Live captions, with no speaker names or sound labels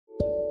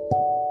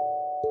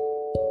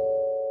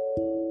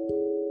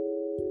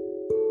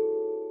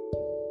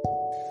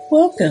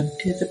Welcome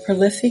to the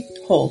Prolific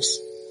Pulse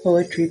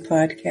Poetry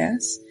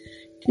Podcast.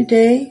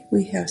 Today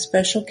we have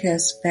special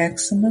guest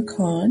Maxima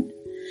Khan.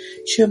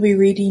 She'll be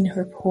reading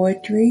her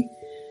poetry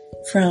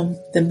from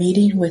the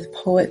Meeting with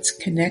Poets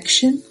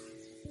Connection.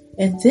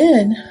 And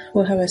then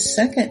we'll have a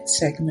second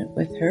segment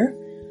with her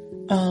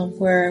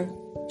where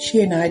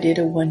she and I did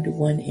a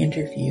one-to-one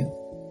interview.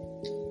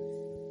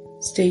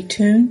 Stay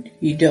tuned.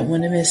 You don't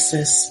want to miss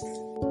this.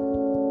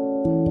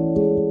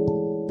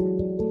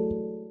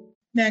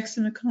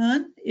 Maxima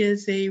Khan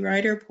is a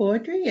writer of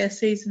poetry,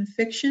 essays, and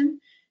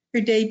fiction.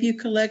 Her debut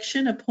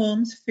collection of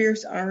poems,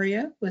 Fierce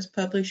Aria, was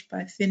published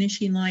by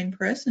Finishing Line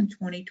Press in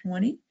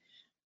 2020.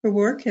 Her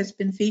work has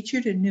been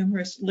featured in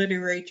numerous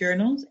literary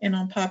journals and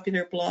on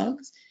popular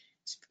blogs.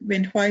 It's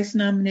been twice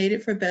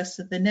nominated for Best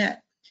of the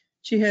Net.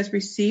 She has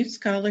received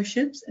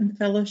scholarships and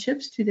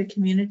fellowships to the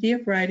community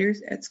of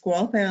writers at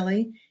Squaw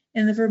Valley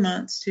and the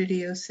Vermont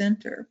Studio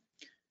Center.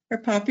 Her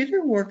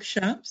popular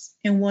workshops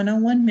and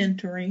one-on-one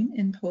mentoring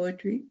in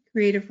poetry,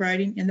 creative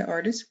writing, and the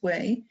artist's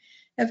way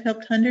have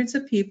helped hundreds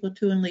of people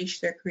to unleash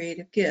their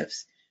creative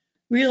gifts,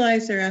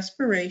 realize their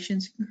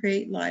aspirations, and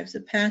create lives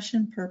of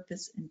passion,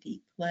 purpose, and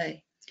deep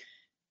play.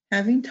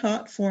 Having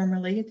taught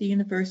formerly at the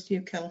University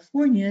of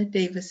California,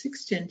 Davis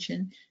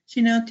Extension,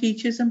 she now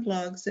teaches and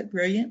blogs at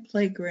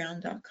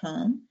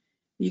brilliantplayground.com.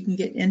 You can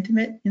get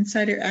intimate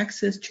insider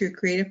access to your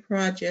creative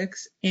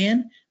projects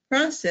and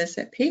process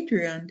at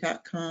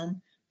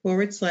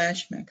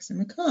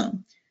patreon.com/Maxima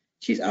Khan.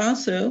 She's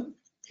also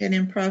an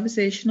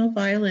improvisational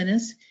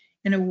violinist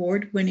and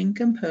award-winning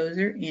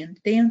composer and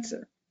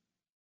dancer.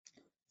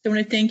 So I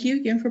want to thank you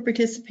again for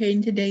participating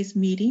in today's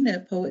meeting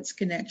of Poets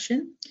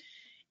Connection.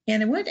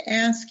 And I want to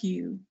ask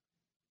you,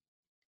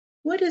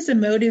 what is a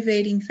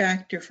motivating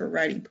factor for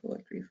writing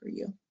poetry for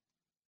you?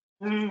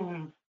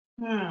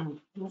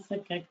 That's a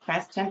good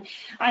question.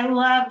 I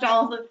loved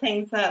all the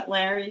things that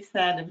Larry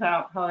said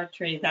about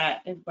poetry,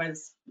 that it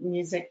was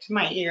music to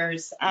my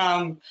ears.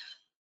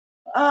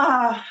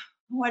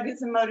 What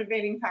is a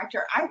motivating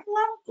factor? I've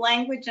loved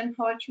language and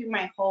poetry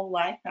my whole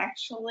life,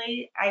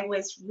 actually. I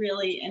was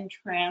really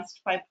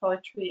entranced by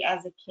poetry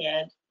as a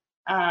kid,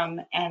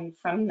 and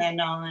from then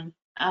on.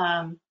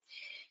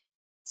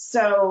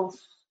 So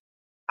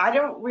I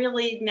don't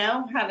really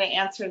know how to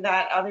answer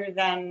that other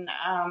than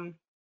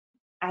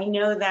I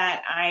know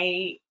that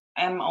I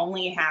am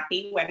only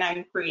happy when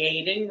I'm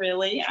creating,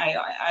 really.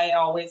 I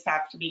always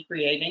have to be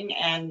creating.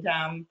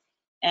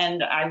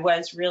 And I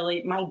was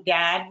really, my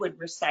dad would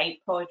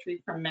recite poetry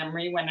from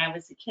memory when I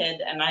was a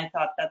kid, and I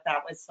thought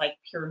that was like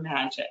pure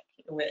magic.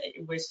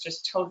 It was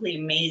just totally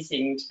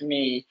amazing to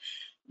me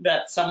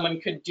that someone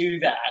could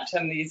do that,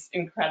 and these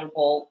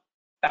incredible,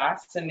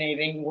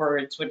 fascinating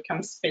words would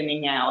come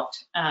spinning out.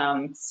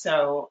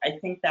 So I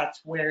think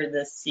that's where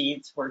the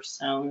seeds were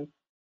sown.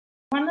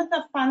 One of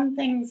the fun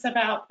things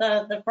about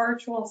the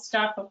virtual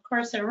stuff, of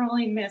course, I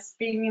really miss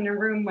being in a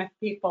room with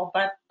people,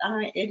 but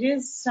it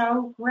is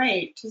so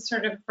great to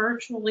sort of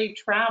virtually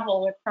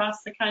travel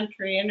across the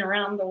country and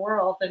around the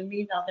world and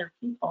meet other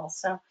people.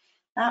 So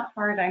that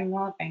part I'm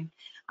loving.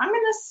 I'm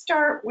going to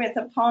start with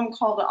a poem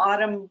called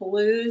Autumn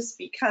Blues,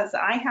 because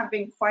I have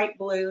been quite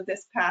blue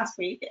this past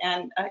week,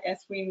 and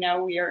as we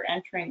know, we are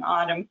entering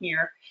autumn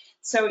here.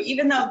 So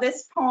even though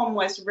this poem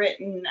was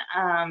written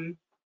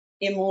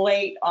in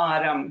late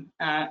autumn,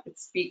 it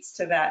speaks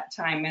to that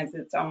time as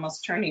it's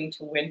almost turning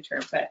to winter,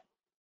 but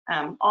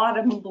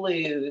Autumn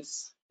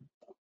Blues.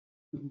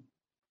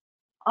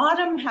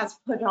 Autumn has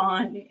put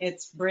on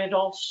its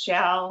brittle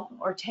shell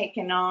or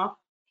taken off,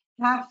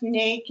 half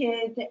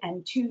naked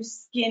and too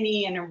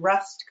skinny in a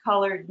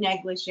rust-colored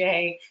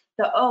negligee.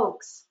 The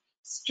oaks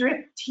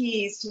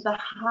strip-teased to the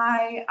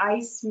high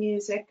ice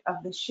music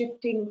of the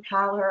shifting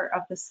pallor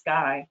of the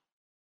sky.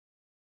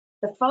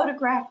 The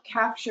photograph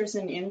captures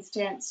an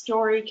instant,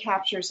 story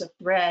captures a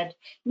thread.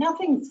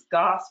 Nothing's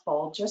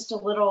gospel, just a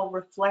little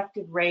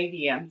reflected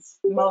radiance,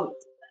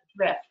 motes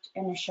adrift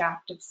in a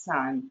shaft of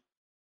sun.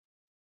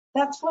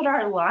 That's what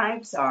our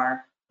lives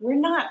are. We're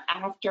not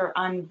after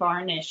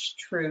unvarnished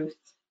truth.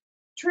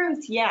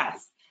 Truth,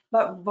 yes,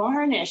 but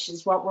varnish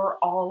is what we're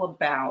all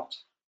about.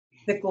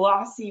 The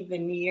glossy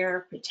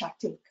veneer,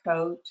 protective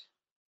coat.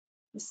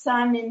 The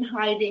sun in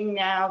hiding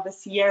now, the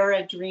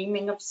Sierra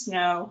dreaming of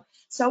snow.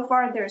 So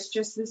far, there's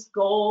just this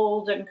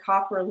gold and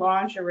copper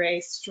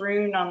lingerie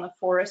strewn on the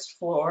forest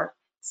floor,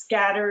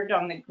 scattered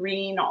on the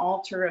green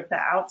altar of the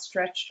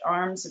outstretched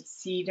arms of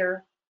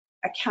cedar,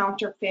 a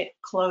counterfeit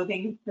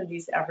clothing for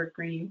these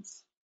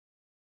evergreens.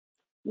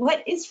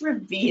 What is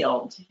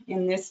revealed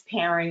in this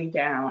paring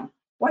down?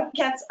 What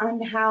gets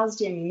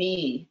unhoused in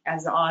me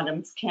as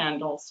autumn's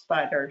candle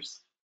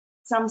sputters?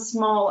 Some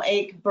small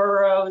ache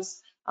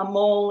burrows, a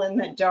mole in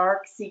the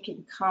dark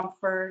seeking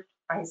comfort,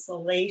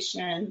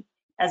 isolation,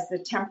 as the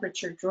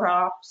temperature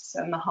drops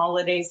and the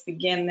holidays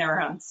begin their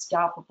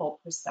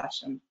unstoppable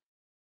procession.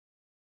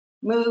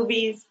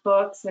 Movies,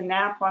 books, a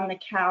nap on the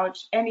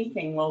couch,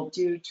 anything will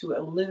do to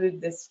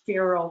elude this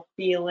feral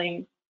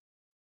feeling.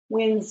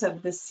 Winds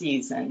of the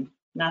season,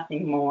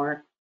 nothing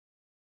more.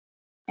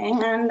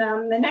 And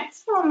the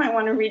next poem I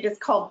want to read is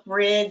called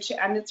Bridge,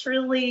 and it's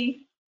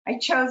really, I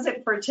chose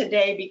it for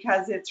today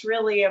because it's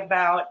really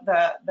about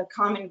the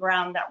common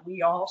ground that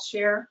we all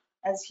share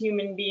as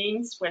human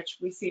beings, which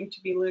we seem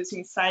to be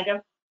losing sight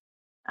of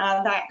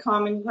that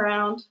common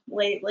ground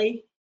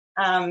lately.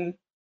 And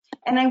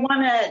I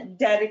want to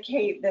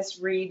dedicate this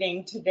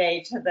reading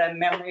today to the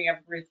memory of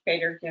Ruth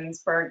Bader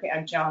Ginsburg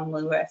and John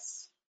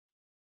Lewis.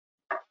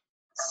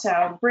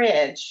 So,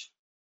 Bridge.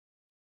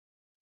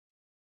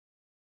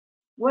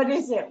 What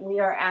is it we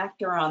are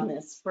after on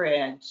this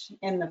bridge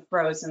in the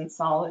frozen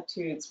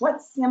solitudes?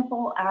 What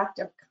simple act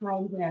of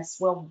kindness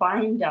will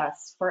bind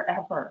us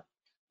forever?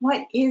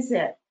 What is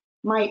it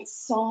might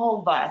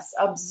solve us,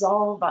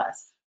 absolve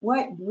us?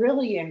 What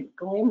brilliant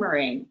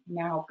glimmering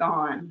now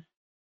gone?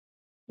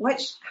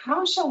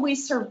 How shall we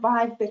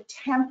survive the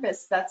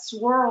tempest that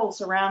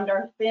swirls around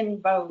our thin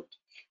boat?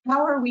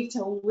 How are we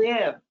to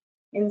live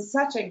in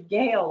such a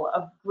gale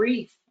of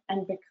grief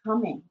and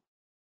becoming?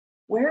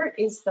 Where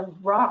is the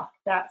rock,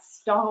 that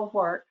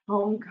stalwart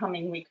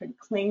homecoming we could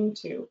cling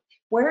to?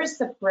 Where is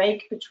the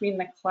break between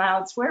the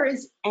clouds? Where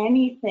is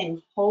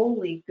anything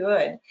wholly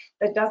good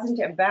that doesn't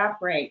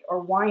evaporate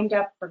or wind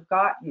up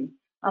forgotten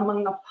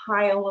among a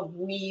pile of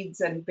weeds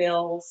and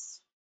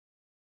bills?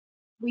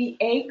 We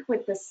ache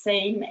with the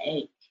same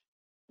ache.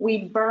 We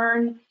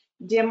burn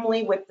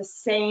dimly with the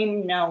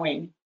same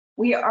knowing.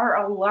 We are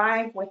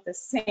alive with the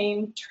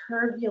same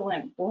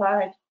turbulent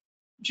blood.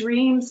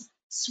 Dreams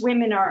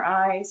swim in our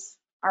eyes.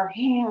 Our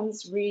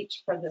hands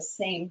reach for the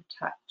same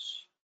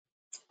touch.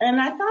 And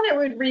I thought I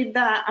would read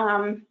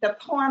the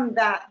poem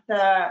that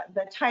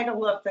the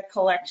title of the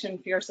collection,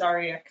 Fierce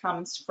Aria,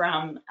 comes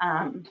from.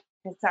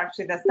 It's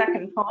actually the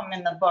second poem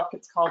in the book.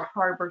 It's called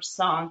Harbor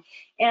Song.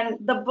 And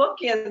the book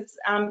is,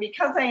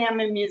 because I am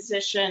a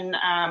musician,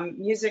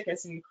 music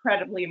is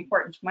incredibly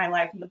important to my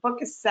life. And the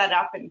book is set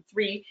up in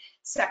 3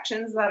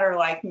 sections that are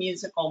like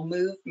musical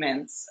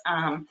movements.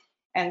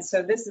 And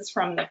so this is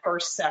from the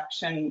first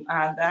section.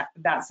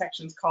 That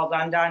section is called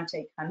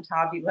Andante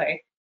Cantabile,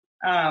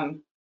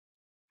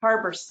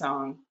 Harbor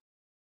Song.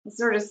 It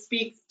sort of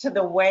speaks to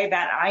the way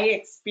that I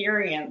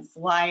experience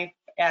life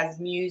as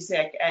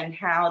music and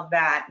how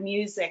that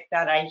music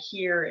that I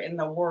hear in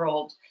the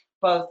world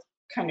both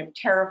kind of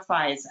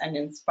terrifies and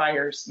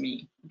inspires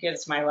me,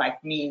 gives my life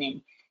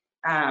meaning.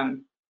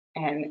 And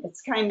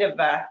it's kind of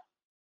a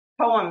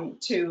poem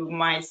to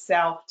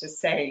myself to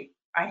say,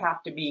 I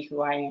have to be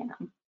who I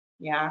am.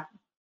 Yeah.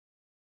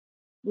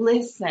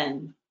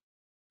 Listen,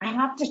 I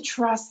have to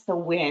trust the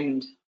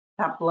wind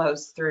that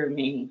blows through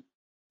me,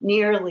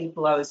 nearly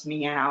blows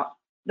me out.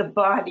 The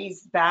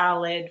body's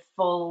ballad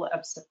full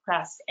of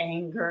suppressed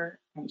anger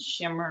and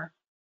shimmer.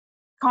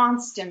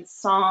 Constant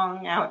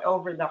song out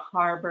over the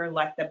harbor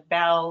like the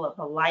bell of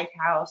a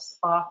lighthouse,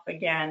 off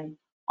again,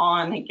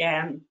 on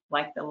again,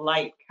 like the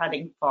light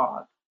cutting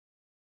fog.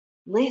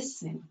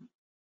 Listen.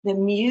 The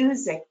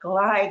music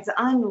glides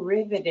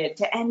unriveted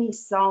to any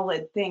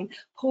solid thing,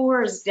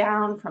 pours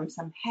down from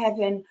some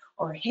heaven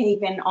or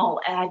haven, all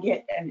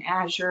agate and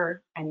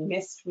azure and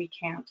mist we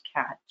can't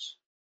catch.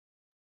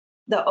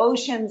 The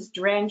ocean's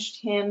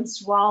drenched hymn,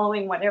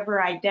 swallowing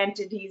whatever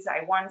identities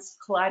I once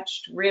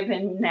clutched,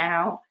 ribbon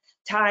now,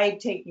 tide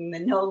taking the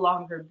no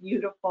longer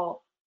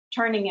beautiful,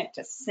 turning it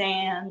to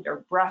sand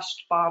or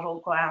brushed bottle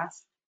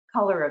glass,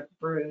 color of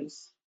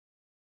bruise.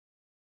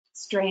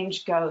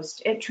 Strange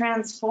ghost, it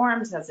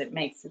transforms as it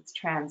makes its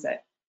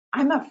transit.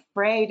 I'm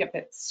afraid of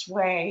its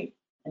sway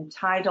and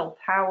tidal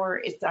power,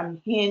 its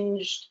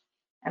unhinged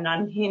and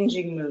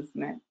unhinging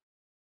movement.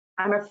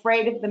 I'm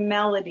afraid of the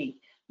melody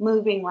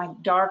moving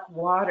like dark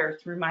water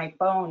through my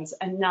bones,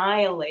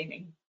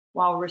 annihilating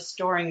while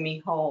restoring me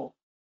whole.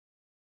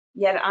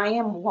 Yet I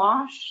am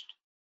washed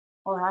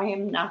or I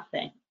am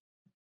nothing.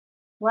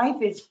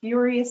 Life is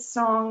furious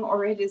song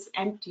or it is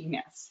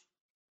emptiness.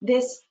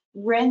 This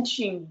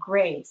wrenching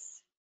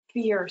grace,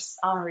 fierce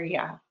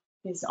aria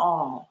is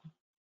all.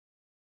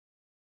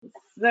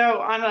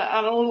 So on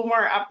a little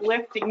more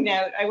uplifting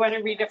note, I want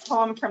to read a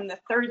poem from the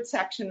 3rd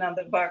section of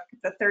the book.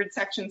 The 3rd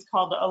section is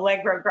called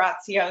Allegro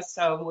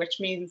Grazioso, which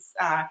means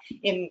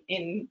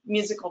in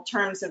musical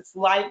terms, it's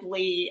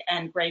lively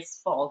and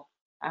graceful.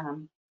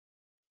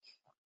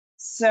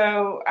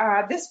 So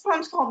this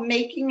poem's called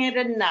Making It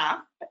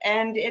Enough,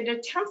 and it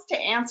attempts to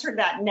answer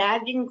that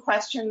nagging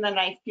question that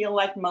I feel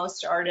like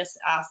most artists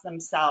ask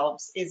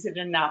themselves. Is it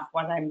enough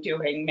what I'm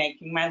doing,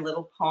 making my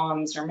little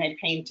poems or my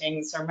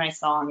paintings or my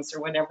songs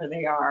or whatever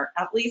they are?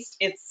 At least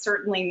it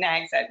certainly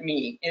nags at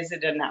me. Is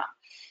it enough?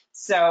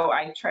 So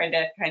I try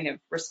to kind of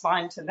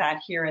respond to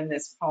that here in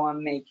this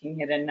poem, Making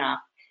It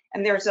Enough.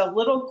 And there's a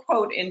little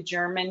quote in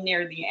German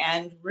near the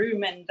end,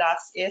 Rühmen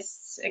das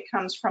ist. It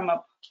comes from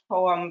a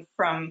poem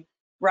from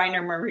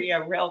Rainer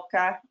Maria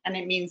Rilke, and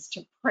it means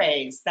to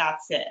praise.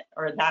 That's it,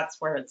 or that's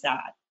where it's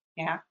at.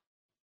 Yeah.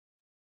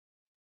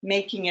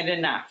 Making it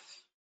enough.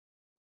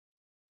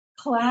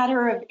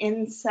 clatter of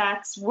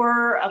insects,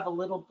 whir of a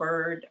little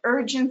bird,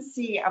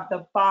 urgency of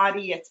the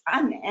body, its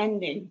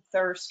unending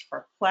thirst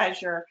for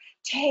pleasure,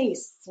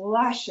 tastes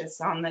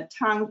luscious on the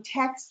tongue,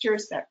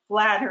 textures that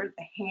flatter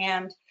the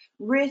hand,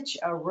 rich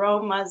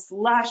aromas,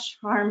 lush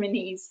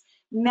harmonies,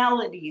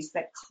 melodies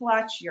that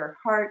clutch your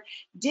heart,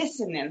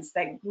 dissonance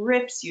that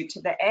grips you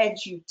to the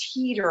edge you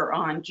teeter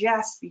on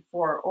just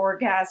before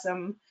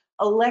orgasm,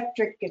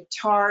 electric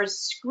guitars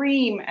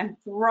scream and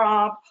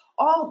throb,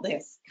 all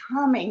this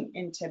coming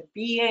into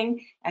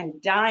being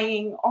and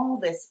dying, all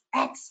this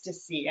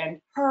ecstasy and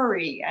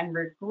hurry and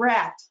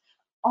regret,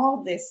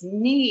 all this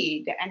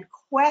need and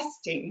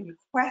questing and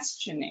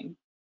questioning,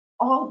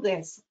 all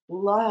this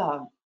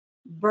love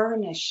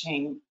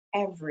burnishing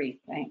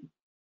everything.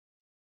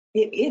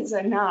 It is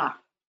enough.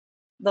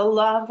 The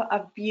love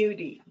of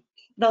beauty,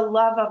 the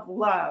love of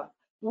love,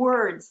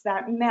 words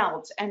that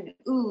melt and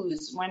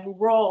ooze when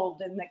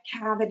rolled in the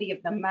cavity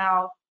of the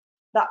mouth,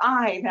 the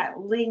eye that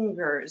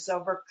lingers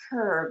over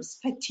curves,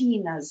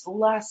 patinas,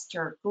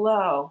 luster,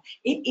 glow.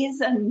 It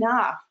is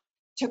enough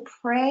to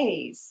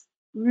praise,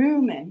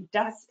 rumen,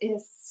 das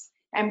ist,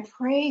 and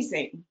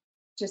praising,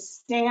 to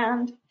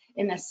stand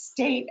in a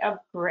state of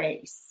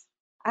grace,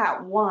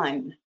 at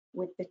one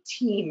with the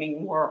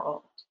teeming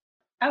world.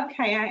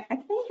 Okay, I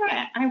think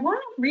I want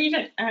to read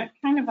a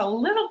kind of a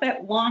little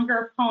bit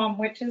longer poem,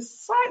 which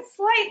is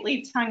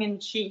slightly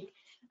tongue-in-cheek,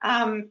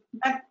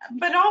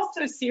 but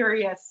also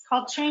serious,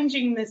 called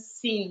Changing the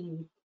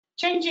Scene.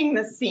 Changing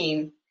the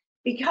Scene,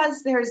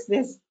 because there's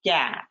this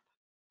gap,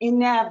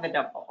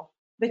 inevitable,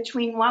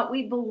 between what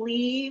we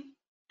believe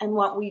and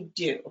what we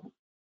do.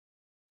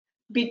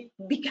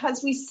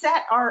 Because we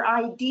set our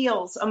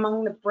ideals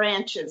among the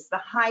branches, the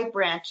high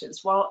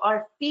branches, while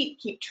our feet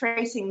keep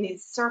tracing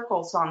these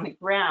circles on the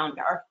ground,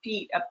 our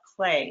feet of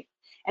clay.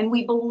 And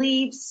we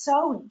believe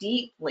so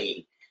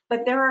deeply,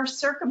 but there are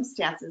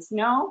circumstances,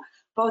 no,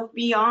 both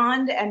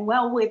beyond and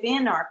well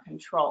within our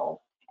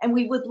control. And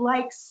we would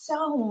like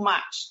so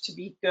much to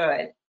be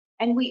good.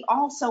 And we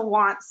also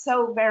want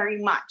so very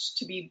much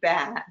to be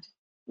bad.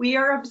 We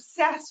are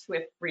obsessed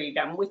with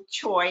freedom, with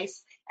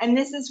choice, and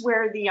this is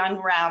where the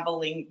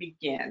unraveling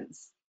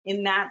begins,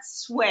 in that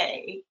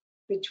sway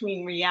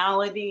between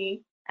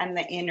reality and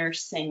the inner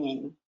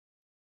singing.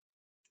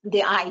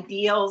 The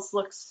ideals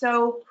look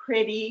so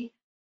pretty,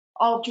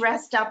 all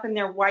dressed up in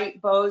their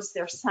white bows,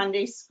 their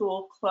Sunday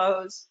school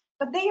clothes,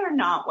 but they are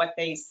not what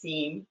they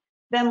seem.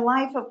 Then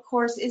life, of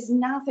course, is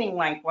nothing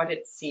like what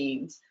it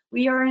seems.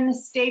 We are in a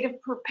state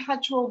of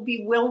perpetual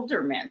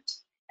bewilderment.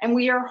 And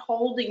we are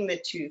holding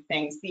the two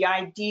things, the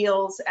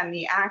ideals and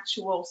the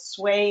actual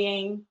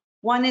swaying.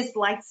 One is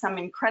like some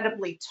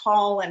incredibly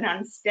tall and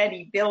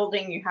unsteady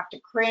building you have to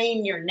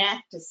crane your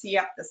neck to see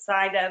up the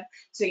side of,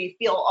 so you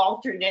feel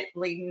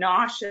alternately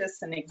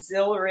nauseous and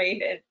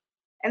exhilarated.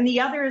 And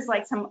the other is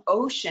like some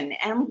ocean,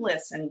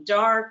 endless and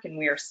dark, and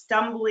we are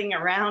stumbling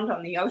around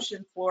on the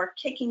ocean floor,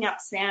 kicking up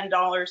sand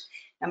dollars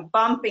and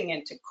bumping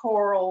into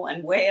coral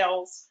and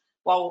whales,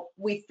 while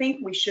we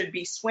think we should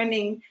be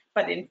swimming,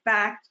 but in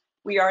fact,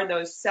 we are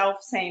those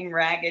self-same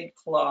ragged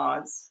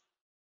claws,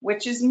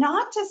 which is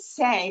not to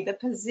say the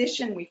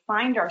position we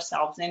find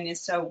ourselves in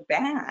is so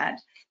bad,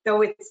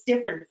 though it's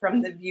different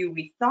from the view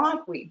we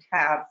thought we'd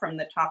have from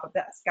the top of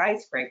that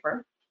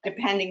skyscraper,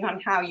 depending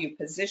on how you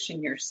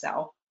position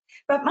yourself.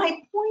 But my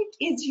point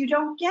is you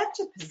don't get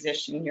to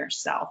position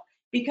yourself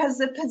because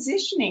the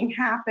positioning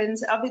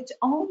happens of its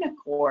own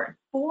accord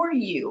for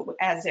you,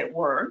 as it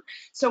were.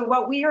 So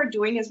what we are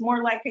doing is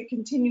more like a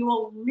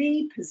continual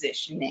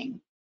repositioning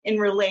in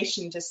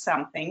relation to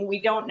something,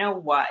 we don't know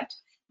what,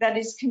 that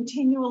is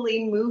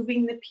continually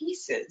moving the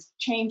pieces,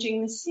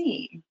 changing the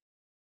scene.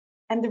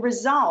 And the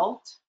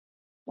result,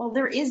 well,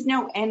 there is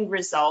no end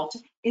result,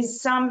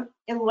 is some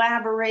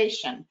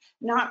elaboration,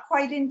 not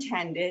quite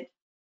intended,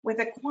 with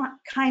a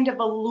kind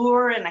of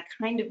allure and a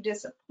kind of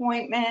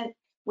disappointment,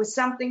 with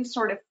something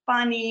sort of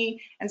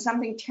funny and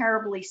something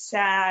terribly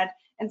sad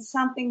and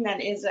something that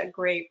is a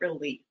great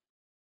relief.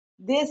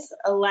 This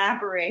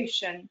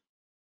elaboration,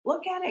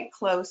 look at it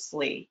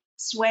closely,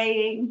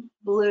 swaying,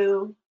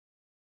 blue.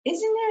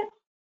 Isn't it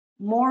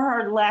more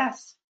or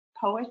less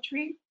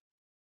poetry?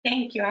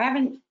 Thank you. I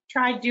haven't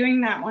tried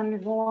doing that one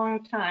in a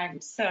long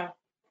time, so.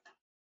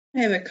 I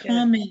have a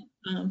comment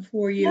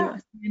for you. Yeah.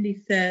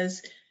 Sandy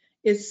says,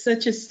 it's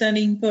such a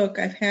stunning book.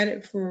 I've had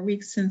it for a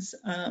week since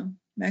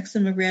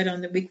Maxima read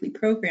on the weekly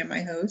program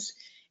I host.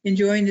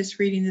 Enjoying this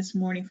reading this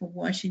morning from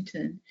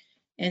Washington.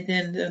 And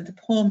then the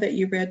poem that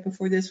you read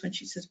before this one,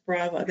 she says,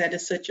 bravo, that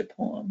is such a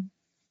poem.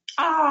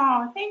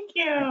 Oh, thank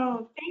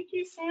you. Thank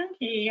you,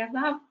 Sandy.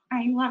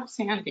 I love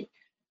Sandy.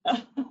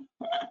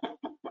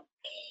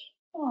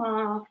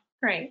 Oh,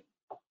 great.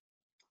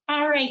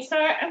 All right, so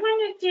I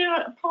want to do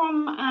a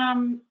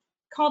poem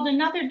called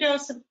Another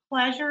Dose of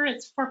Pleasure.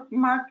 It's for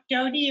Mark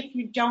Doty. If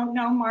you don't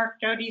know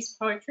Mark Doty's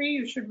poetry,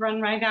 you should run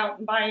right out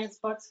and buy his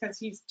books because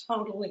he's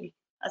totally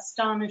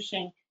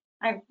astonishing.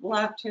 I've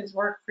loved his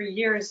work for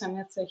years, and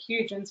it's a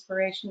huge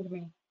inspiration to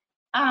me.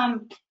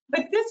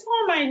 But this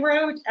one I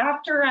wrote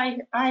after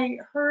I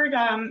heard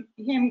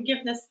him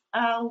give this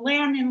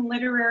Lannan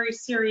Literary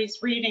Series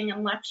reading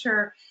and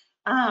lecture.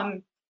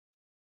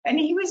 And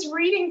he was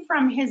reading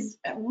from his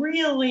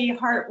really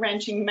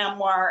heart-wrenching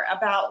memoir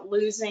about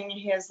losing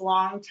his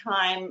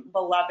longtime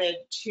beloved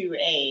to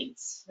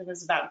AIDS. It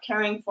was about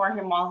caring for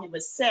him while he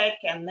was sick,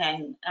 and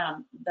then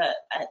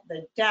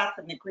the death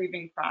and the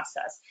grieving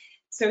process.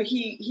 So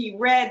he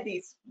read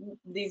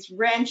these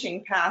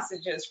wrenching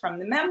passages from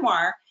the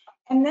memoir,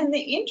 and then the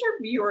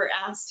interviewer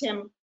asked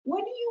him,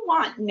 "What do you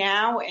want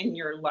now in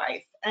your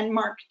life?" And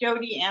Mark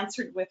Doty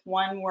answered with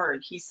one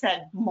word. He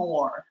said,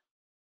 "More."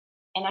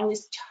 And I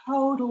was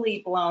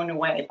totally blown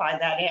away by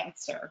that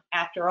answer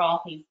after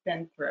all he's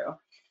been through.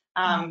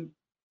 And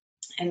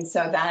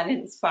so that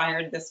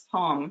inspired this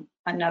poem,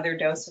 Another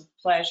Dose of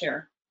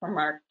Pleasure, from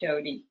Mark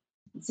Doty.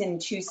 It's in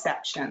two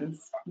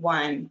sections.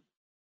 One,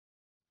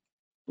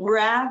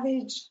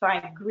 ravaged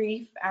by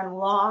grief and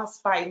loss,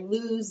 by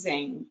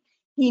losing,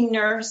 he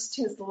nursed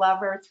his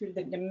lover through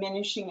the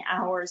diminishing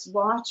hours,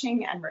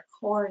 watching and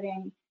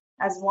recording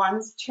as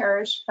one's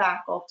cherished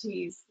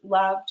faculties,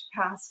 loved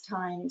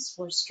pastimes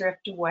were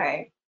stripped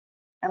away,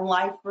 and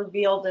life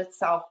revealed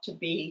itself to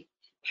be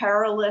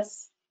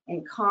perilous,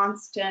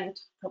 inconstant,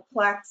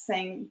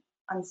 perplexing,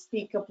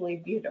 unspeakably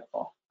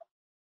beautiful.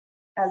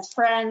 As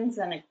friends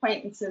and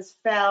acquaintances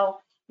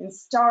fell in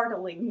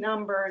startling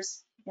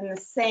numbers in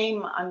the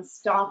same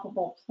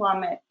unstoppable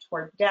plummet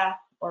toward death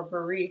or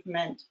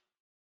bereavement,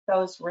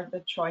 those were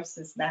the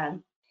choices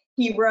then.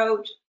 He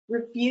wrote,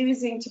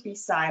 refusing to be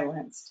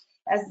silenced,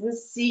 as the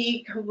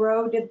sea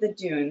corroded the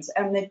dunes,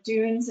 and the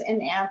dunes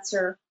in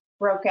answer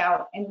broke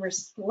out in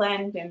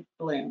resplendent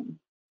bloom.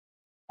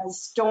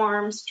 As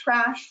storms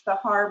trashed the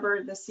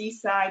harbor, the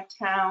seaside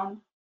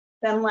town,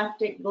 then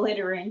left it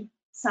glittering,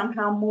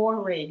 somehow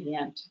more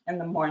radiant in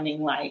the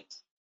morning light.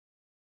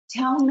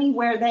 Tell me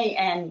where they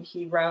end,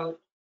 he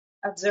wrote,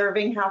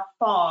 observing how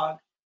fog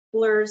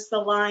blurs the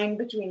line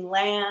between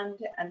land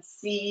and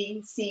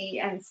sea, sea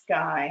and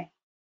sky,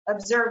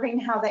 observing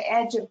how the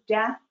edge of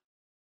death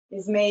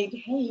is made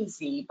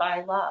hazy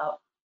by love.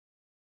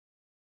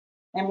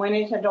 And when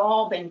it had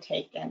all been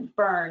taken,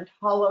 burned,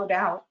 hollowed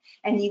out,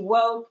 and he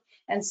woke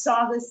and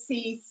saw the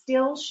sea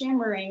still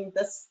shimmering,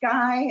 the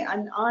sky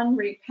an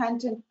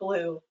unrepentant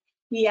blue,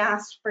 he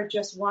asked for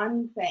just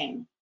one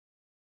thing,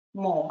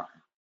 more.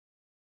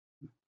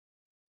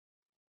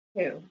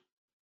 2.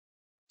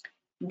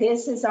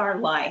 This is our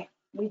life.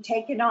 We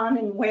take it on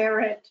and wear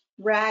it,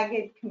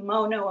 ragged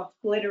kimono of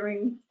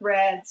glittering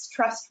threads,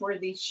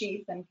 trustworthy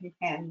sheath and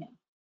companion.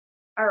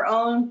 Our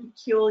own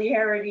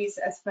peculiarities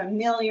as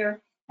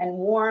familiar and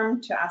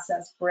warm to us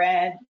as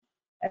bread,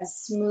 as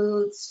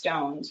smooth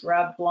stones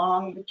rubbed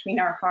long between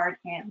our hard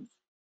hands.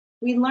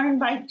 We learn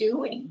by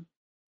doing.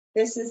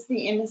 This is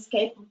the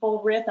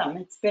inescapable rhythm,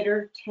 its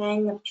bitter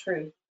tang of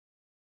truth.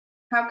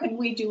 How could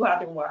we do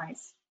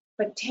otherwise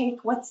but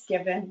take what's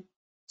given,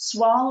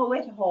 swallow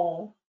it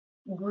whole,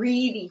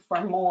 greedy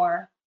for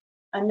more?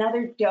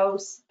 Another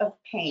dose of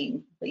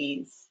pain,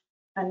 please.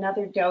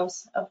 Another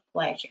dose of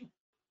pleasure.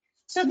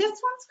 So this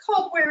one's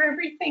called Where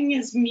Everything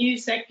is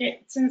Music.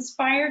 It's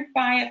inspired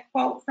by a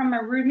quote from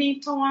a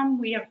Rumi poem.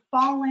 We have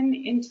fallen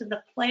into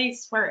the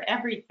place where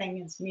everything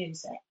is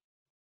music.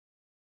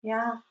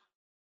 Yeah,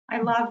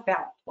 I love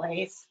that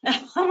place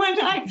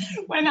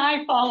when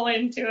I fall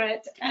into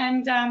it.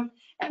 And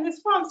this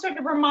poem sort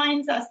of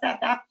reminds us that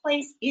that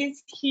place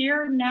is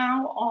here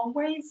now,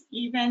 always,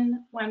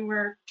 even when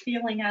we're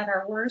feeling at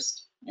our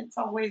worst. It's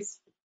always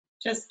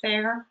just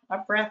there, a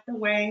breath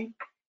away.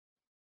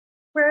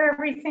 Where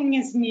everything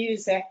is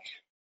music.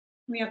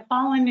 We have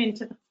fallen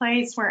into the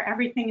place where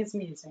everything is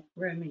music,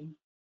 Rumi.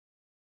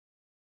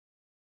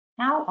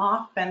 How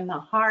often the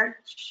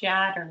heart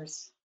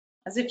shatters,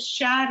 as if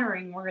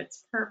shattering were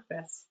its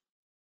purpose.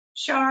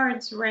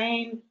 Shards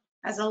rain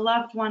as a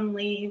loved one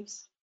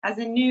leaves, as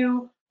a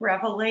new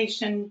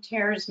revelation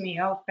tears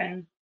me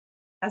open,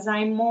 as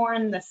I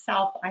mourn the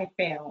self I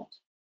failed.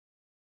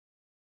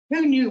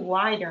 Who knew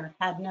wider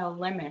had no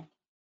limit?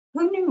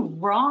 Who knew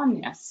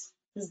rawness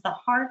is the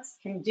heart's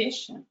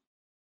condition?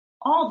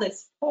 All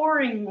this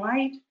pouring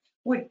light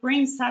would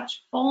bring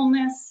such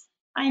fullness,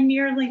 I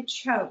nearly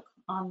choke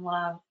on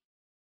love.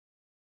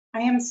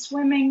 I am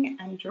swimming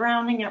and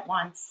drowning at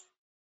once,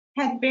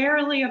 head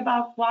barely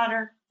above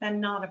water, then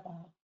not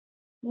above.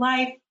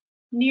 Life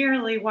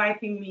nearly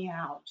wiping me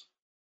out.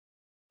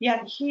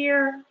 Yet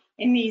here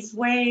in these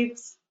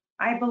waves,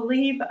 I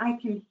believe I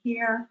can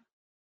hear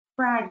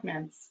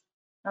fragments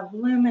of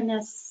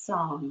luminous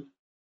song.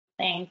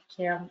 Thank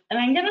you. And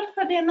I'm going to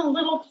put in a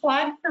little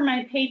plug for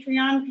my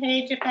Patreon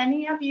page. If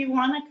any of you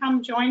want to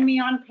come join me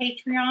on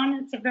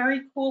Patreon, it's a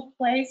very cool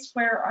place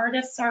where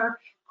artists are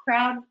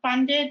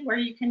crowd-funded, where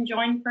you can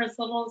join for as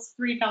little as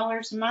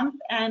 $3 a month.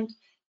 And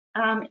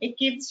it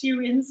gives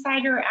you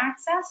insider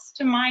access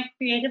to my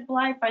creative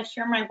life. I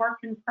share my work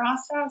in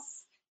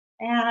process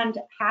and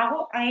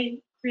how I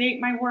create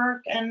my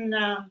work and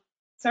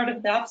sort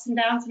of the ups and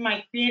downs of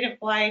my creative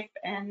life.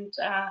 And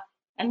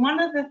And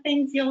one of the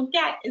things you'll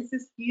get is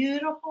this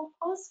beautiful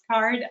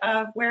postcard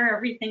of Where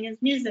Everything is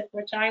Music,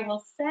 which I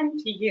will send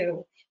to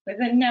you with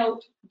a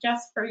note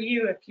just for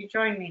you if you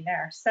join me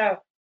there. So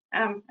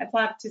I'd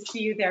love to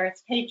see you there.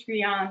 It's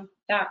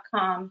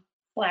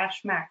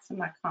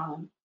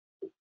patreon.com/MaximaCon.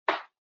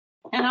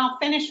 And I'll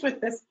finish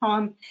with this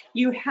poem,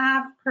 You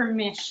Have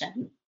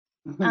Permission.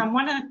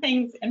 One of the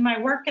things in my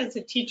work as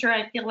a teacher,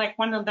 I feel like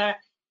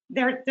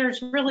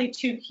there's really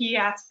two key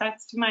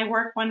aspects to my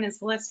work. One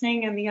is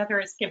listening and the other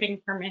is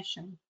giving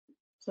permission.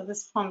 So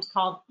this poem's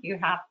called You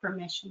Have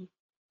Permission.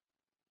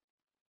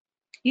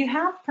 You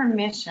have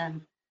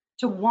permission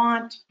to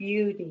want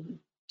beauty,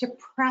 to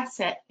press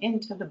it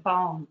into the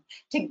bone,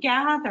 to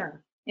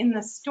gather in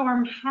the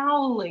storm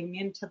howling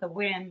into the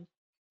wind,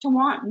 to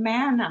want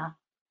manna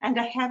and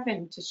a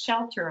heaven to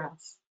shelter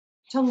us,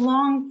 to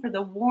long for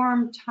the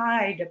warm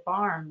tide of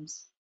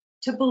arms,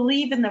 to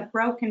believe in the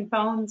broken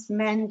bones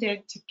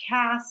mended, to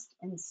cast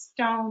in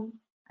stone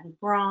and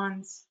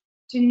bronze,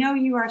 to know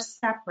you are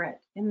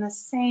separate in the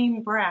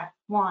same breath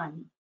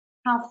one,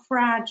 how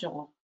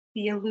fragile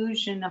the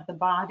illusion of the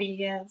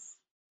body is.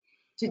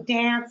 To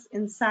dance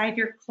inside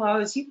your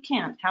clothes, you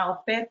can't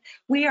help it.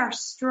 We are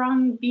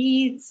strung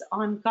beads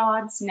on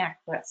God's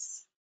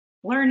necklace,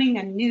 learning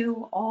a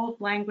new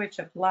old language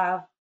of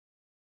love.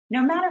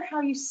 No matter how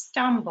you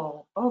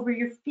stumble over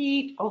your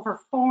feet, over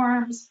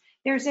forms,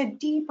 there's a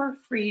deeper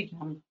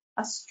freedom,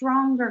 a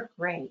stronger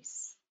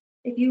grace.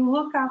 If you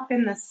look up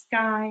in the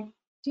sky,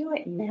 do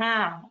it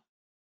now.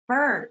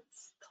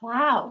 Birds,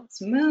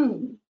 clouds,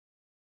 moon,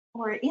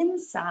 or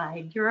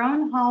inside your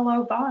own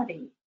hollow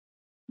body.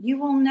 You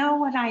will know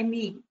what I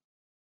mean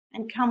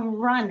and come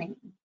running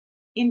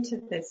into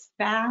this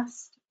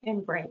vast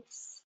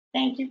embrace.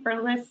 Thank you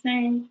for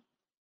listening.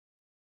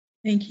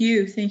 Thank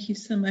you. Thank you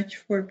so much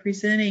for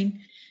presenting.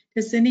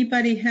 Does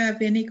anybody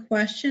have any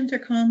questions or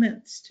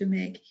comments to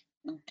make?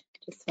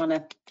 Just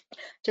want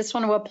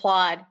to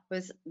applaud. It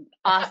was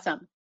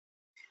awesome.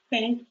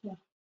 Thank you.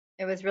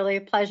 It was really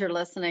a pleasure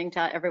listening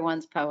to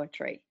everyone's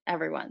poetry.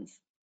 Everyone's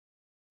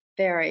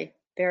very,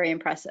 very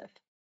impressive.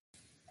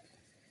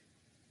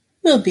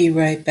 We'll be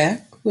right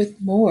back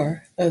with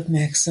more of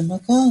Maxima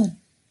Con.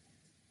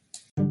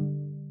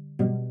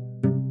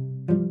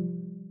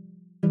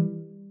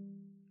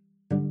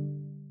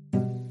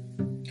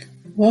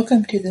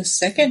 Welcome to the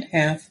second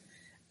half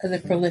of the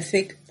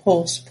Prolific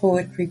Pulse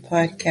Poetry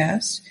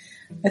Podcast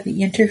of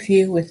the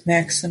interview with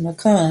Maxima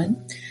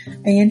Con.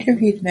 I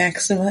interviewed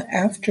Maxima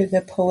after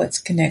the Poets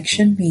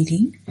Connection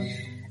meeting,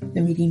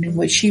 the meeting in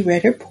which she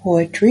read her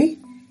poetry,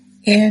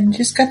 and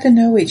just got to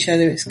know each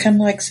other. It's kind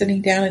of like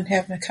sitting down and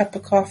having a cup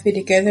of coffee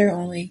together,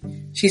 only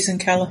she's in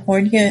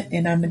California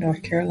and I'm in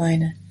North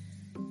Carolina.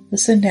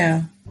 Listen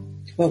now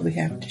to what we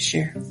have to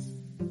share.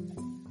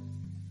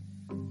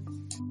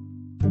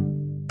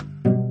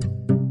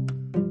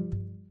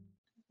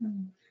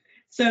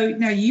 So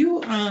now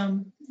you are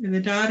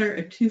the daughter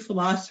of two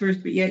philosophers,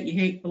 but yet you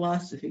hate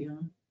philosophy, huh?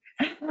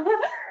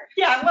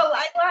 Yeah, well,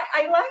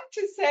 I like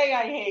to say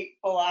I hate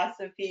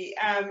philosophy,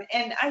 and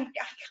I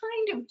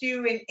kind of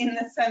do in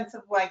the sense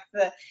of like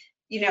the,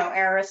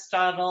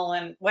 Aristotle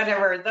and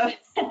whatever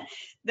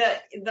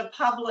the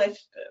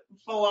published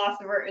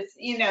philosophers,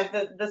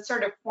 the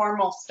sort of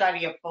formal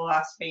study of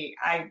philosophy.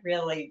 I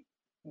really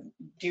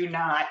do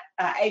not.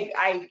 I've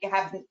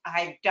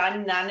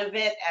done none of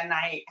it, and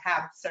I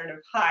have sort of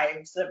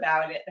hives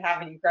about it,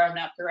 having grown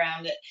up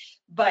around it,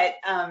 but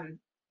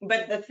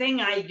the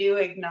thing I do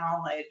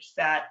acknowledge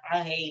that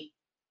I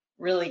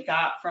really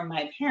got from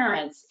my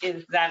parents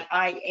is that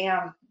I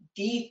am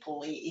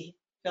deeply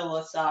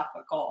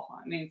philosophical.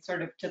 I mean,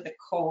 sort of to the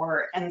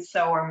core, and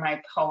so are my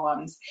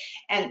poems.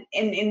 And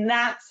in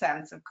that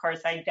sense, of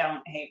course, I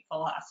don't hate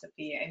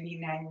philosophy. I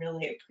mean, I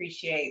really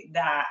appreciate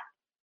that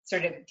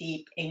sort of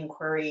deep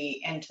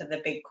inquiry into the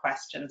big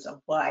questions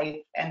of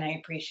life. And I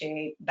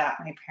appreciate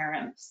that my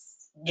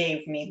parents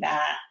gave me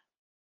that.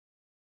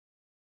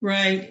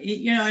 Right.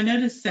 I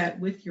noticed that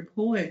with your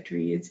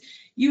poetry,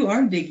 you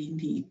are digging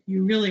deep.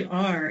 You really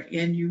are.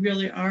 And you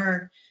really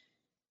are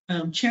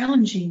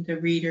challenging the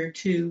reader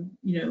to,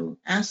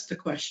 ask the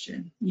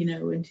question,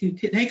 and to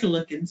take a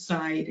look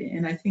inside.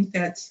 And I think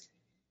that's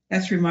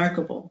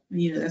remarkable.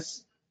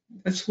 That's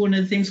one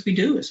of the things we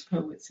do as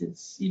poets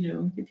is,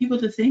 get people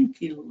to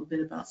think a little bit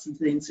about some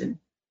things and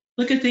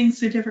look at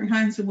things in different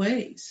kinds of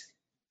ways.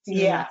 So,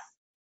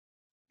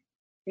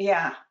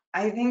 Yeah,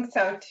 I think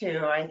so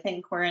too. I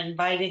think we're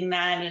inviting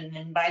that and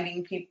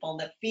inviting people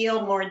to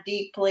feel more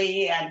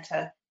deeply and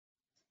to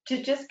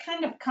just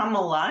kind of come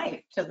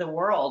alive to the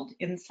world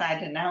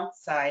inside and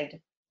outside.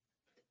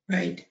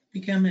 Right.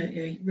 Become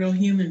a real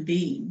human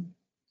being.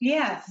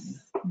 Yes.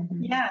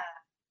 Mm-hmm. Yeah.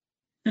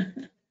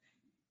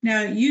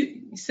 Now,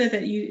 you said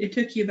that it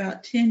took you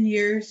about 10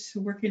 years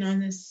working on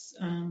this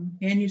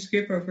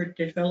manuscript, or for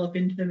to develop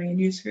into the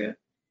manuscript.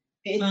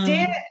 It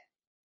did.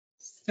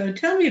 So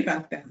tell me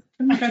about that.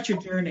 Tell me about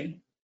your journey.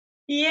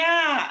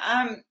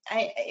 Yeah,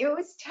 it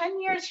was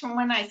 10 years from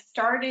when I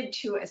started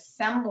to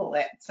assemble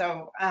it.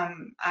 So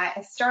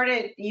I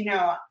started, in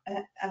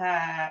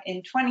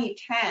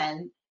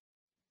 2010.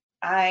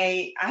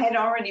 I had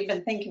already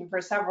been thinking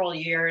for several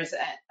years,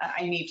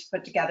 I need to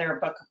put together a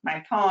book of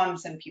my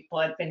poems, and people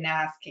had been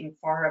asking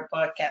for a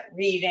book at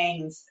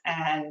readings.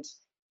 And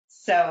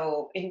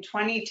so in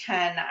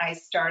 2010, I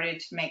started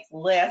to make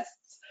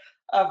lists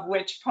of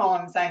which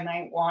poems I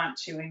might want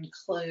to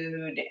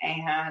include.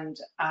 And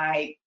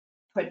I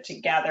put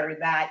together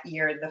that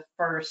year the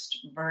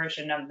first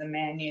version of the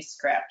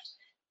manuscript,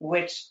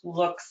 which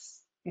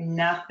looks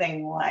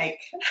nothing like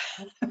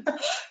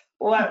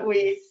what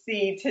we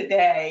see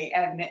today,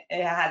 and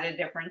it had a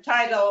different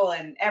title,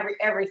 and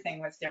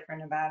everything was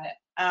different about it.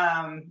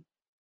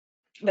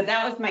 But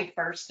that was my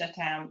first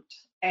attempt,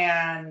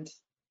 and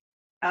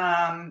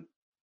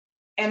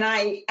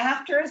I,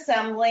 after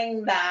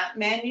assembling that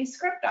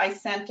manuscript, I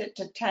sent it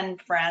to 10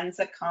 friends,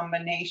 a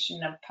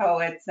combination of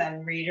poets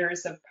and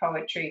readers of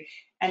poetry,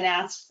 and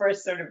asked for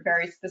sort of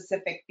very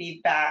specific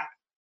feedback.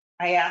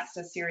 I asked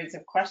a series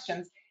of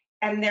questions,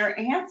 and their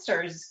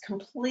answers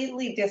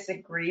completely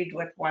disagreed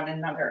with one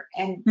another.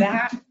 And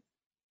that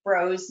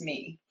froze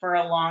me for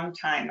a long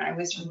time. I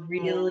was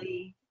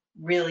really,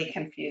 really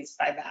confused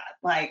by that.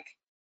 Like,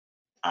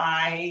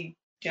 I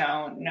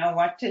don't know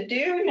what to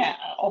do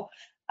now.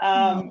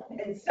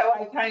 And so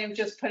I kind of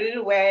just put it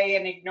away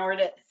and ignored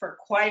it for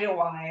quite a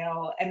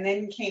while, and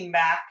then came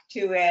back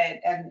to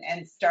it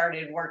and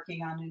started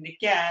working on it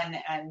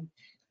again, and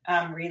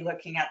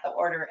re-looking at the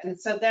order. And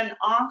so then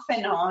off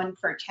and on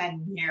for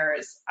 10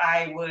 years,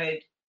 I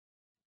would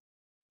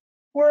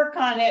work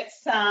on it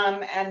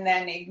some and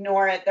then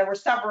ignore it. There were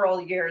several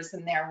years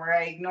in there where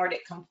I ignored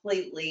it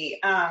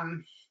completely.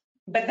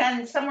 But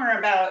then somewhere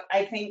about,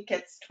 I think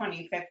it's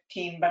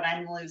 2015, but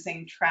I'm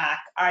losing track,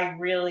 I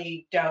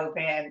really dove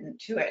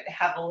into it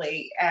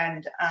heavily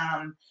and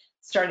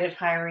started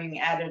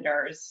hiring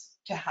editors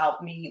to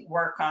help me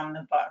work on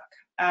the book.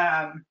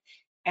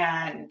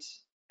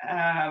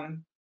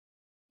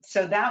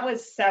 So that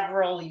was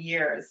several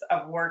years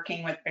of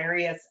working with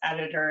various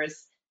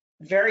editors,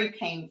 very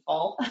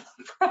painful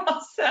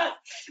process,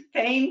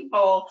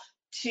 painful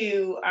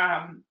to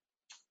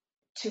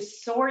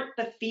sort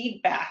the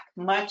feedback,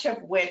 much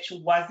of which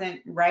wasn't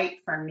right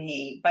for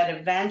me. But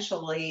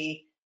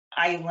eventually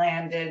I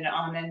landed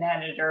on an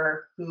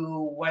editor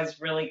who was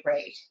really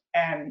great,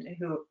 and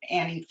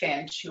Annie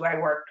Finch, who I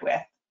worked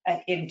with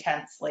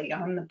intensely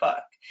on the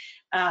book.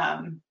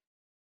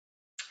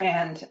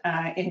 And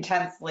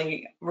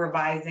intensely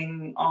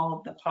revising all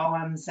of the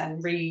poems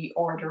and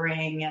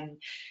reordering and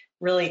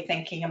really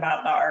thinking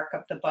about the arc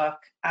of the book.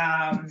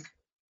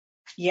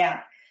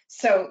 Yeah,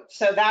 so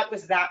that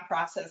was that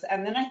process.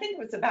 And then I think it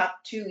was about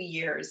 2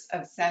 years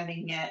of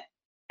sending it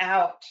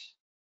out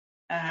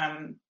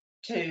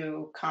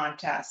to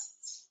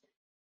contests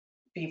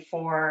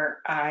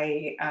before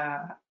I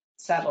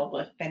settled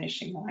with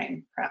Finishing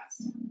Line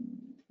Press.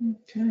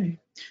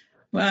 Okay.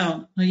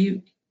 Wow. Well,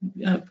 you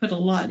put a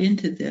lot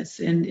into this,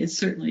 and it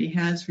certainly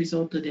has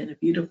resulted in a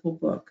beautiful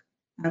book.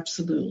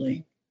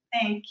 Absolutely.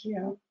 Thank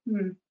you.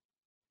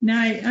 Now,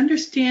 I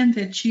understand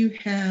that you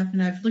have,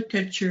 and I've looked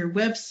at your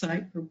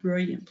website for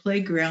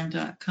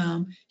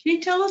brilliantplayground.com. Can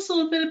you tell us a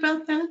little bit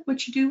about that,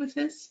 what you do with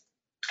this?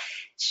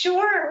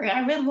 Sure,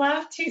 I would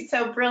love to.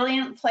 So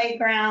Brilliant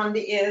Playground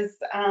is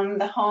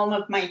the home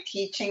of my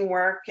teaching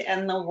work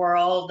in the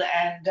world,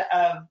 and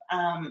of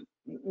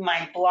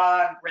my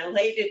blog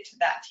related to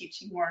that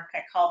teaching work.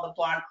 I call the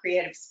blog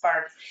Creative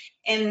Sparks.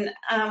 And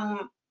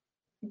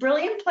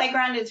Brilliant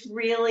Playground is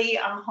really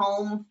a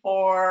home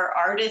for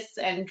artists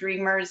and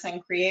dreamers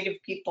and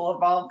creative people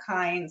of all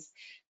kinds.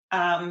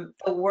 The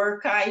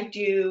work I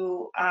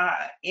do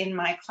in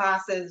my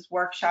classes,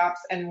 workshops,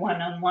 and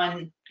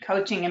one-on-one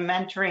coaching and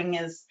mentoring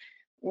is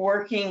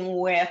working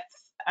with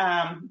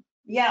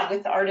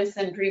artists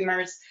and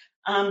dreamers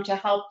to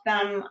help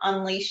them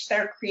unleash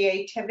their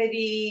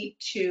creativity,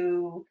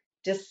 to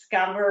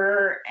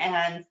discover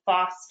and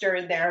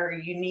foster their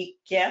unique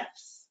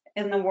gifts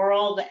in the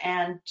world,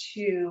 and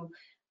to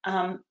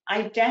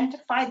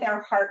identify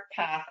their heart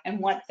path and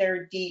what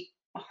their deep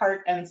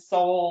heart and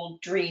soul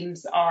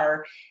dreams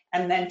are,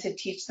 and then to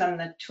teach them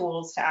the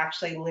tools to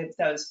actually live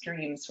those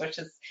dreams, which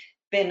has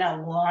been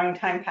a long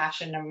time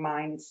passion of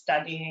mine,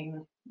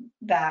 studying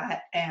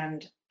that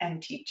and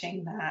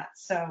teaching that.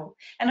 So,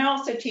 and I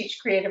also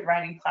teach creative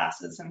writing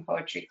classes and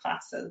poetry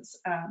classes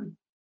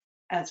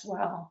as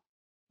well.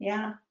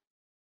 Yeah.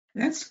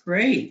 That's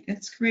great.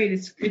 That's great.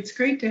 It's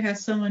great to have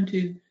someone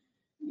to,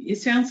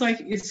 it sounds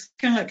like it's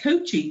kind of like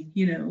coaching,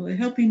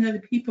 helping other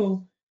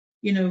people,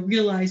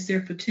 realize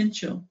their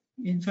potential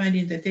and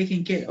finding that they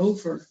can get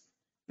over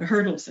the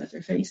hurdles that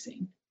they're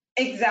facing.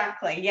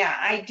 Exactly. Yeah,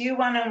 I do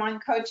one-on-one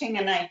coaching,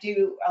 and I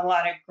do a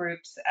lot of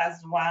groups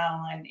as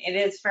well. And it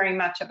is very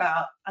much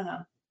about,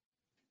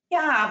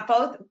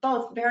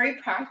 both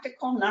very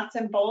practical nuts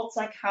and bolts,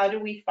 like how do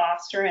we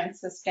foster and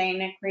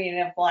sustain a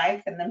creative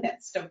life in the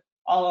midst of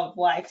all of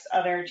life's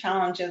other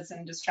challenges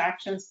and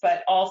distractions,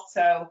 but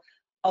also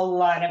a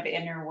lot of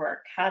inner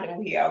work. How do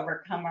we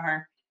overcome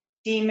our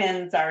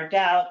demons, our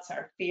doubts,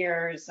 our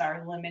fears,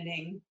 our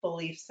limiting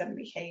beliefs and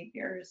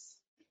behaviors?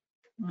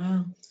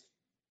 Wow,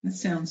 that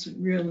sounds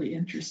really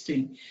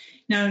interesting.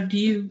 Now,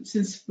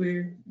 since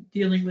we're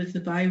dealing with the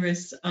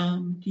virus,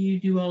 do you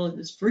do all of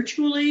this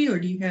virtually, or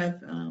do you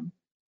have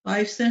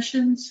live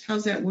sessions?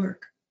 How's that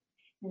work?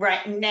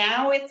 Right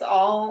now, it's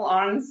all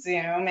on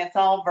Zoom. It's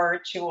all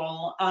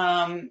virtual.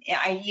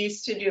 I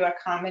used to do a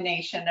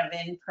combination of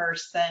in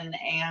person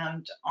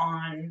and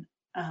on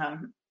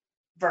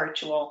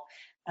virtual,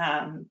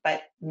 but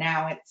right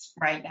now it's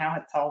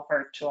all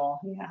virtual.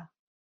 Yeah.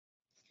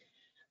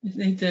 I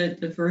think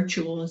that the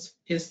virtual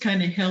has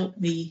kind of helped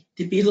me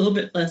to be a little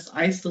bit less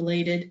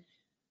isolated,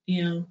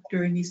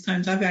 during these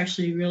times. I've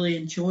actually really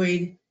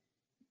enjoyed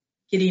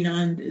getting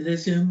on the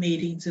Zoom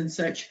meetings and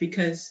such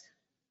because,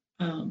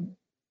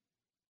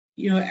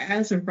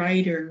 as a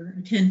writer,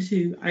 I tend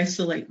to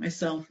isolate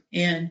myself,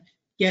 and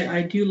yet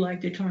I do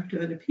like to talk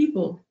to other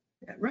people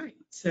that write.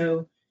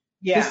 So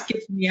this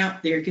gets me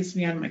out there, gets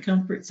me out of my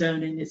comfort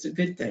zone, and it's a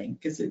good thing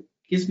because it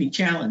gives me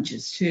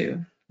challenges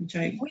too, which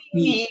I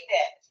need. It.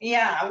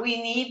 Yeah,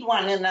 we need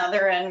one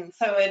another. And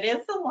so it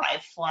is a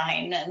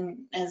lifeline. And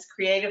as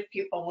creative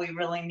people, we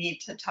really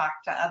need to talk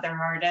to other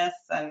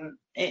artists. And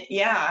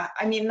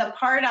the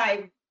part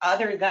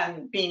other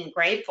than being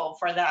grateful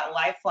for that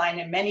lifeline,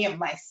 and many of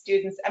my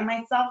students, and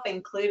myself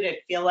included,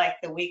 feel like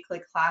the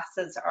weekly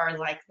classes are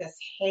like this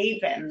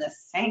haven,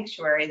 this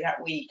sanctuary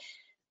that we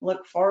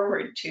look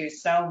forward to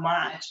so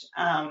much.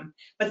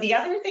 But the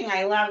other thing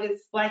I love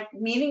is like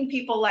meeting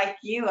people like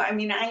you.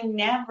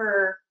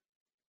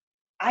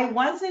 I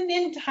wasn't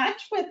in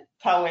touch with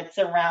poets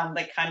around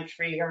the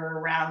country or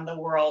around the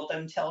world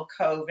until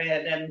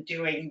COVID and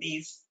doing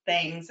these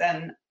things.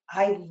 And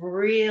I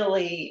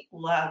really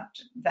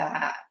loved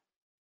that.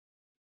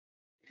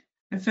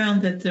 I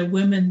found that the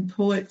Women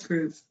Poet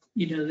Group,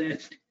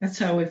 that's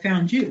how I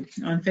found you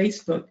on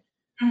Facebook.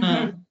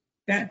 Mm-hmm.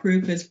 That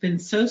group has been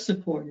so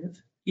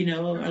supportive.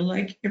 I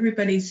like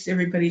everybody's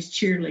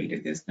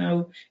cheerleader.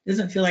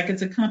 Doesn't feel like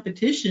it's a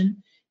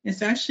competition.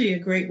 It's actually a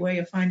great way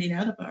of finding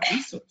out about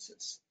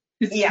resources.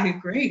 It's a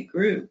great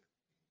group.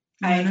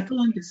 I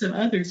belong to some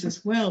others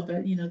as well,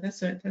 but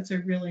that's a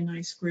really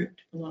nice group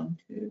to belong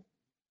to.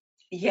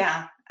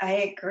 Yeah,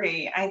 I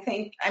agree.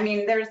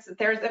 There's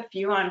a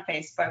few on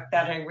Facebook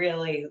that I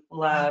really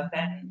love,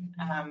 and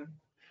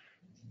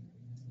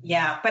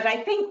but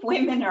I think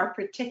women are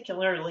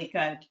particularly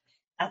good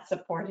at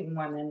supporting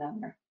one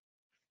another.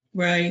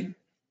 Right.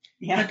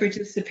 Yeah. I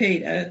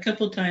participate a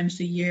couple times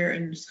a year,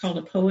 and it's called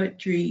a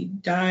poetry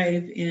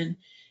dive, and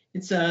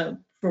it's for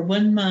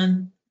 1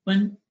 month,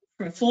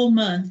 for a full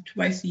month,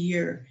 twice a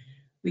year.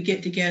 We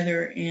get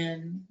together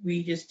and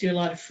we just do a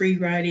lot of free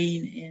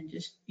writing and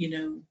just,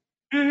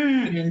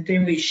 and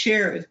then we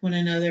share it with one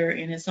another,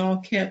 and it's all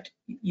kept,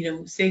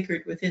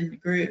 sacred within the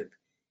group.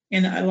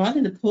 And a lot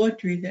of the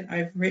poetry that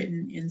I've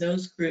written in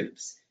those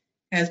groups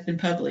has been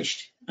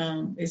published.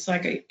 It's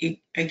like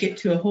I get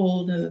to a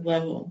whole other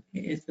level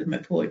with my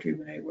poetry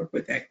when I work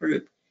with that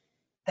group.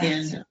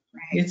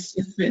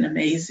 It's been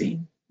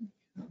amazing.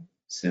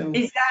 So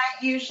is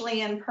that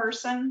usually in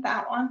person,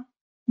 that one?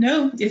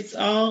 No, it's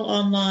all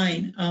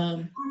online.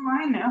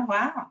 Online? Oh,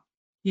 wow.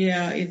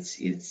 Yeah,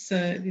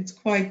 it's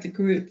quite the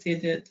group.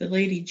 The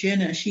lady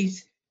Jenna,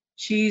 she's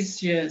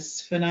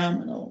just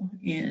phenomenal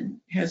and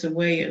has a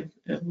way of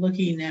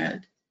looking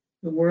at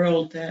the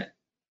world that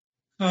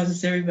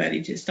causes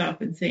everybody to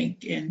stop and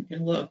think and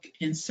look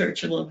and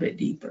search a little bit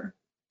deeper.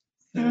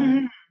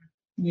 So,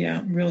 yeah,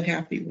 I'm real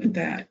happy with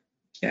that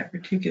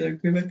particular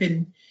group. I've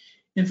been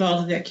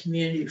involved in that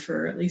community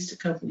for at least a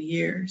couple of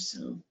years,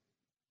 so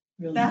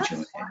really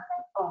enjoy it.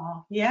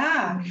 Wonderful.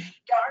 Yeah.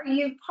 Are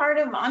you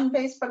on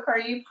Facebook, are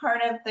you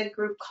part of the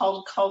group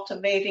called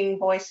Cultivating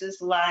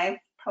Voices Live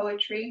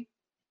Poetry?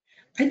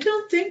 I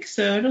don't think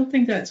so. I don't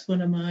think that's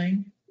one of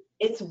mine.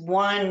 It's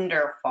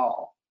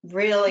wonderful.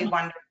 Really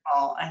wonderful.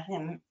 I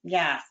can,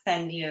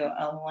 send you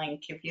a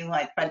link if you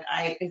like, but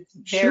it's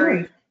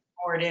very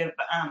supportive.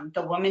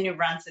 The woman who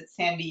runs it,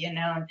 Sandy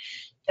Yanone,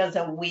 does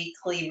a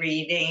weekly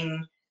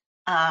reading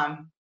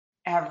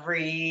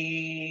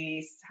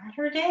every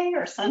Saturday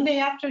or Sunday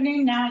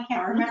afternoon. Now I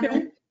can't remember.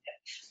 Okay.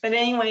 But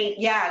anyway,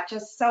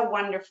 just so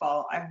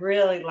wonderful. I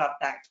really love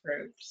that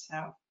group.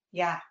 So,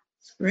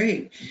 It's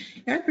great.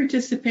 I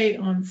participate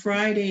on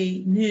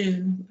Friday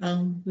noon.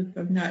 If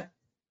I'm not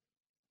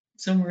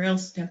somewhere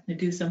else having to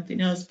do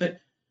something else, but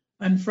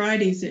on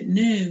Fridays at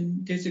noon,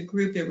 there's a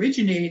group that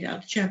originated out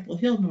of Chapel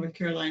Hill, North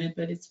Carolina,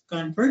 but it's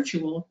gone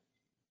virtual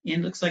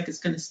and looks like it's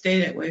going to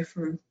stay that way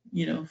for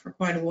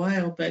quite a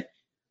while. But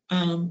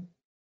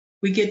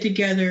we get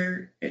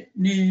together at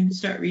noon,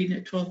 start reading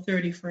at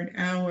 12:30 for an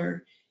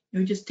hour, and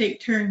we just take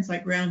turns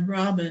like round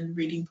robin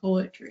reading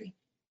poetry.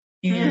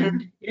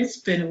 And it's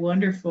been a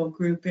wonderful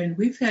group. And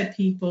we've had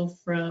people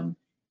from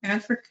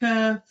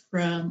Africa,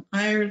 from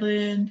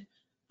Ireland,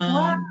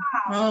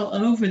 all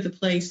over the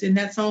place. And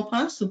that's all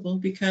possible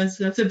because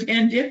of the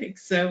pandemic.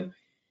 So,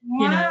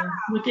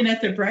 looking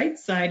at the bright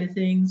side of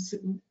things,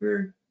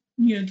 we're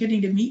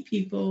getting to meet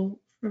people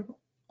from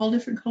all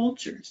different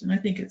cultures. And I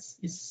think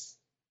it's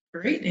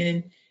great,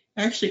 and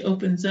actually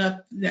opens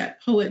up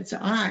that poet's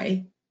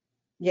eye.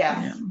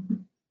 Yes.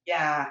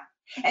 Yeah.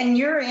 And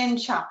you're in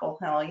Chapel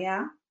Hill,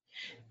 yeah?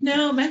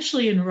 No, I'm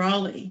actually in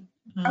Raleigh.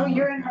 Oh,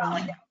 you're in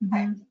Raleigh.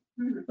 Okay.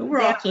 But we're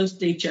all close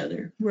to each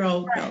other. We're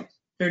all Right. about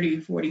 30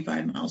 to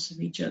 45 miles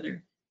from each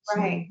other. So,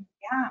 Right.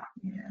 Yeah.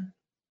 yeah.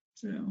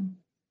 So,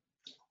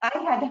 I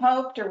had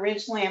hoped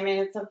originally, I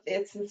mean,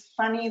 it's this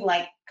funny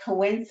like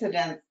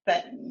coincidence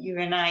that you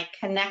and I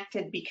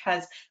connected,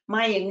 because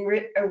my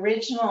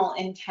original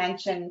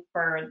intention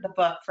for the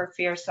book for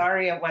Fierce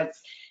Aria was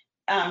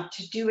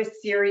to do a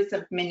series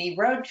of mini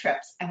road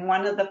trips. And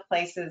one of the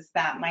places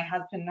that my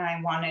husband and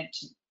I wanted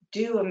to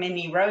do a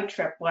mini road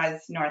trip was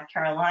North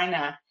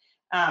Carolina.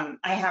 I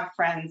have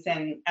friends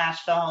in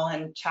Asheville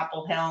and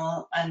Chapel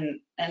Hill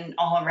and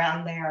all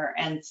around there.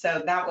 And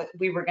so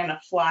we were going to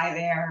fly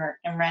there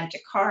and rent a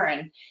car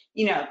and,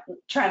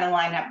 trying to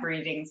line up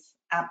readings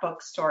at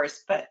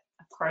bookstores. But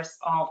of course,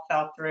 all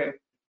fell through.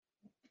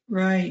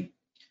 right.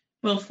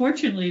 Well,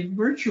 fortunately,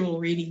 virtual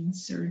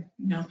readings are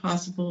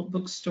possible at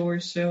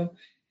bookstores. So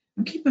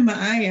I'm keeping my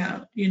eye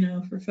out,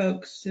 for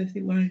folks if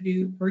they want to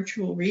do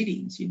virtual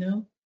readings.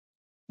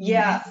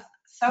 Yes.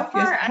 So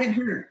far, Get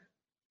hurt.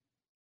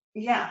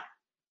 Yeah.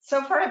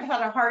 So far, I've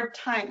had a hard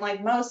time.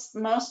 Like most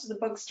of the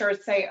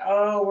bookstores say,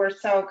 "Oh, we're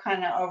so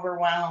kind of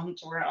overwhelmed.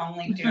 We're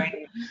only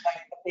doing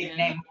like the big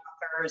name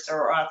authors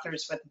or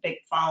authors with a big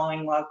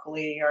following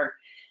locally." Or,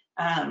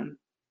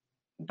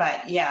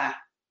 but yeah.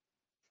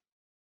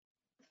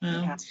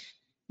 Well,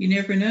 you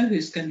never know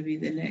who's going to be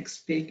the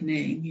next big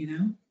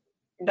name.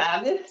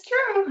 That is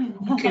true.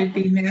 It could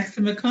be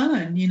Maxima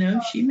Khan.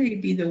 She may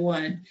be the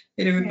one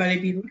that everybody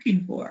be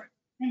looking for.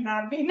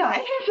 That'd be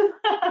nice.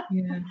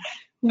 Yeah.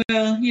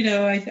 Well,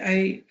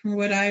 I from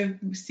what I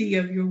see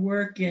of your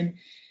work and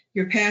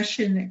your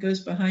passion that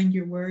goes behind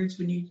your words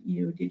when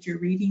you did your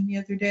reading the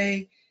other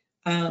day,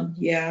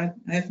 I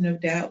have no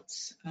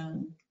doubts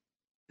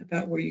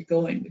about where you're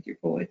going with your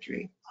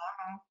poetry.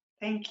 Oh,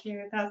 thank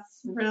you.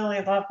 That's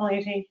really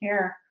lovely to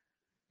hear.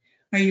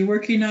 Are you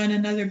working on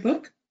another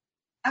book?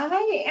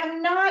 I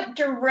am not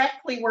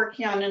directly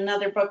working on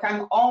another book.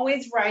 I'm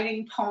always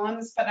writing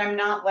poems, but I'm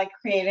not like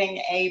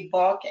creating a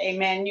book, a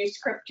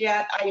manuscript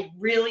yet. I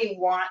really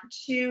want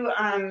to,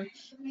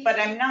 but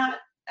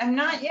I'm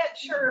not yet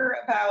sure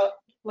about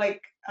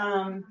like,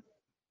 I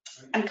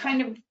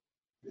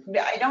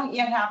don't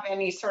yet have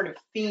any sort of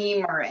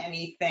theme or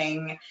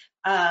anything.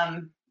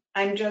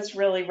 I'm just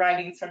really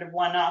writing sort of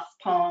one-off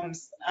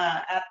poems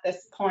at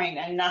this point,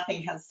 and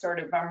nothing has sort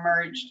of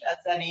emerged as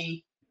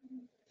any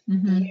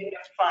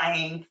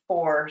unifying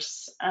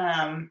force.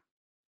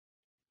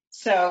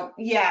 So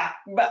yeah,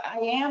 but I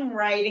am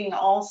writing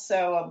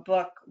also a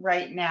book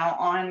right now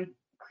on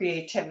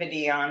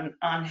creativity, on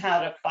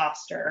how to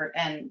foster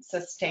and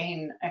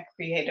sustain a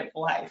creative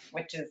life,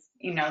 which is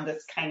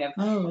this kind of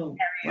area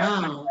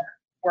of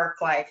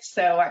work life.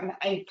 So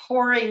I'm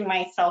pouring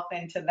myself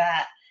into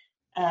that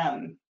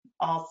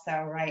also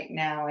right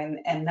now,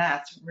 and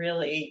that's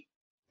really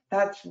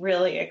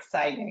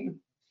exciting.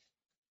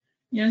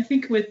 Yeah, I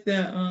think with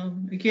the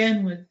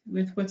again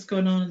with what's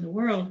going on in the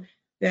world,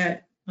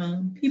 that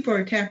people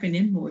are tapping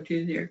in more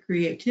to their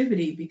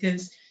creativity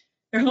because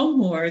they're home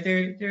more.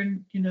 They're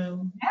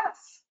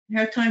Yes,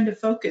 have time to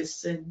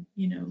focus and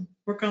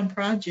work on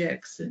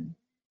projects, and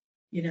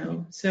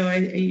so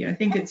I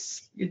think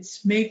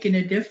it's making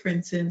a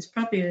difference, and it's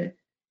probably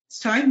it's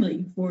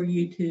timely for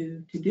you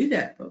to do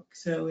that book.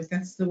 So if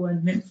that's the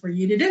one meant for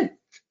you to do.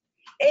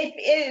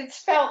 It's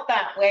felt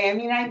that way. I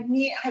mean,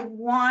 I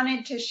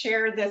wanted to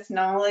share this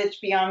knowledge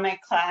beyond my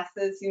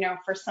classes,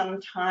 for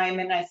some time,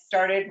 and I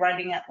started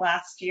writing it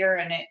last year,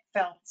 and it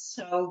felt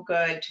so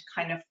good to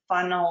kind of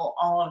funnel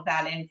all of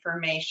that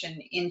information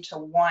into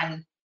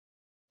one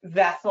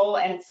vessel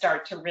and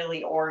start to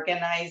really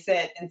organize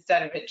it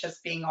instead of it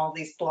just being all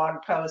these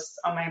blog posts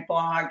on my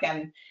blog,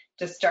 and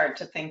to start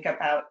to think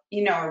about,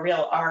 a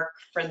real arc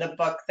for the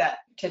book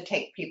to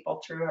take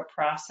people through a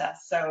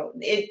process. So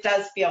it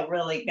does feel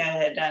really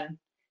good.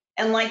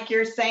 And like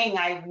you're saying,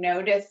 I've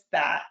noticed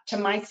that, to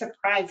my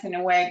surprise in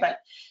a way, but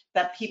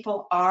that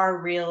people are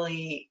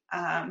really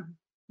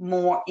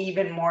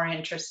even more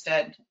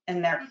interested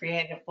in their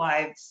creative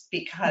lives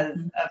because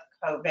of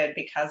COVID,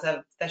 because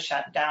of the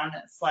shutdown.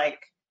 It's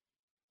like,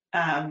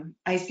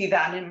 I see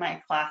that in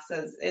my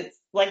classes. It's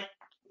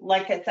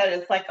like I said,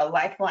 it's like a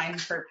lifeline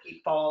for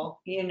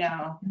people, Do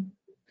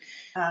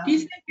you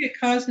think it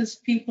causes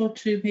people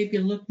to maybe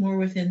look more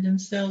within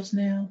themselves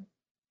now?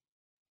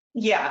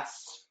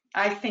 Yes,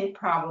 I think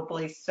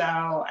probably so.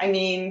 I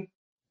mean,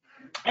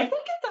 I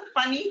think it's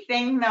a funny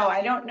thing though.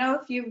 I don't know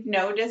if you've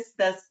noticed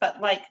this, but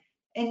like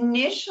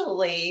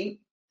initially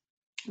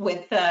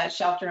with the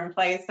shelter in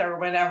place or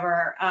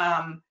whatever,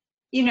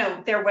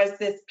 there was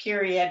this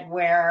period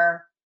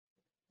where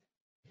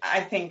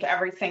I think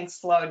everything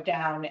slowed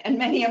down, and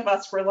many of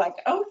us were like,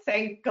 "Oh,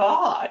 thank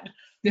God!"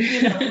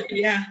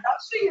 Yeah.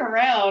 Rushing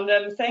around,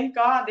 and thank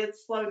God it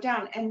slowed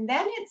down. And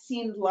then it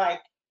seemed like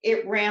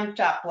it ramped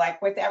up.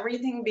 Like with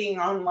everything being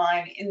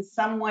online, in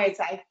some ways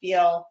I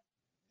feel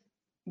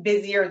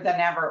busier than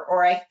ever,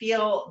 or I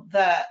feel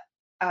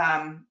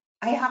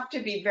I have to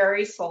be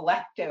very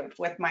selective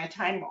with my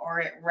time or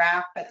it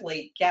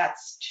rapidly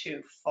gets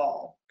too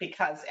full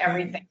because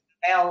everything's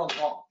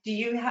available.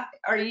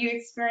 Are you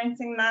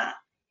experiencing that?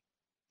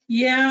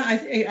 Yeah,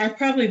 I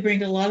probably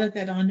bring a lot of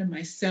that onto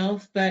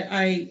myself, but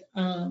I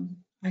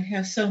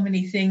have so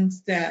many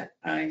things that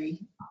I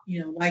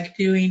like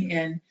doing,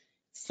 and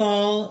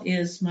fall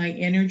is my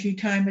energy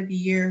time of the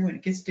year. When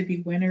it gets to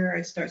be winter,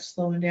 I start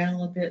slowing down a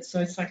little bit.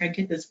 So it's like I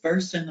get this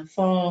burst in the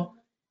fall.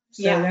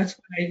 So Yeah. that's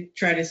when I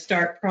try to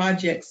start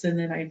projects, and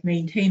then I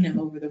maintain them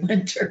over the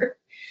winter.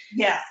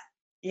 Yeah.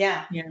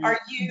 Yeah. Yeah.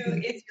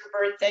 Is your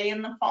birthday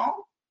in the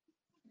fall?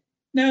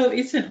 No,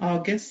 it's in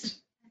August.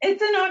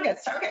 It's in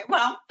August. Okay.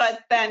 Well,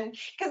 but then,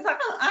 because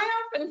I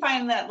often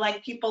find that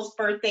like people's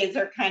birthdays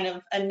are kind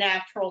of a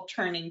natural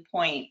turning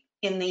point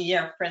in the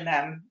year for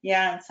them.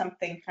 Yeah. And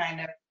something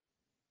kind of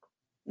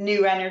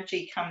new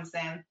energy comes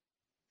in.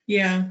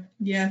 Yeah.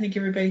 I think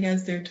everybody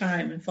has their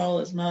time, and fall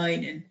is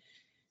mine, and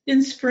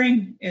then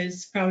spring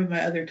is probably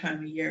my other time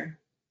of year.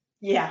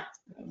 Yeah.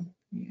 So,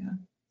 yeah.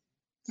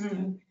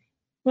 Mm.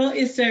 Well,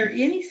 is there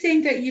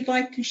anything that you'd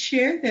like to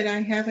share that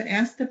I haven't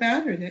asked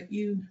about, or that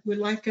you would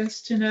like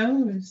us to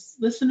know as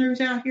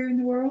listeners out here in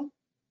the world?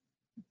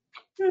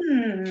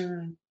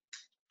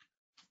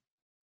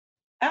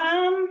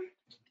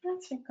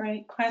 That's a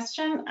great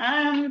question.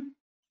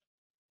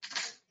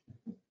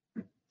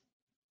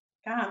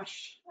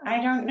 Gosh,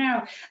 I don't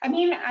know. I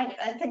mean,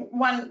 I think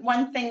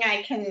one thing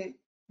I can,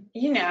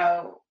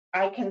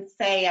 I can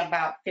say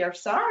about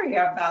Fierce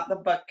Aria, about the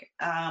book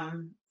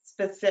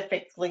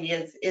specifically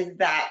is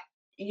that,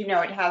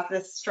 it has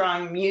this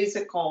strong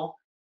musical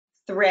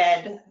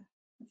thread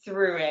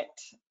through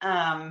it,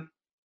 as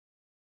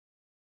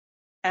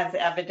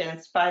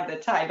evidenced by the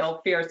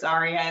title Fierce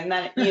Aria. And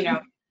then,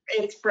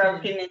 it's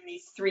broken in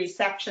these 3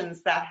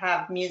 sections that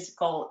have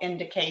musical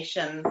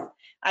indications.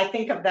 I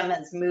think of them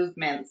as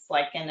movements,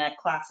 like in a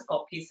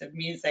classical piece of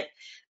music.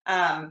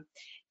 And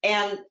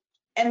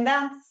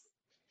that's,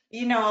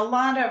 a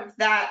lot of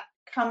that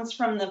comes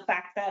from the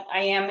fact that I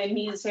am a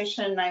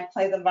musician. I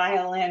play the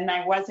violin.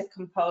 I was a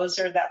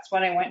composer. That's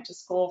what I went to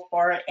school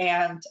for.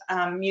 And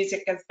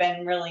music has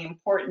been really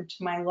important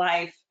to my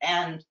life.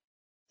 And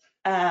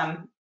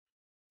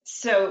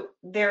so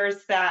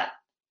there's that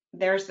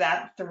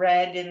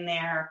thread in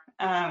there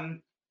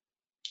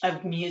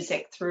of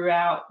music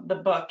throughout the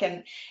book.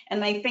 And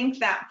I think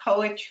that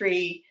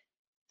poetry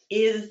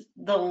is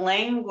the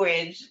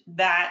language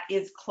that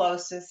is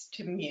closest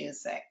to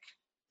music,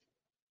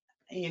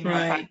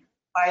 Right.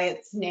 by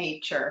its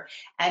nature.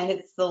 And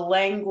it's the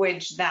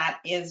language that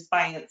is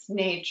by its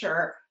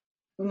nature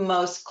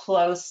most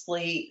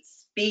closely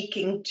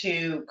speaking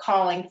to,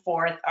 calling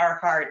forth our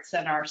hearts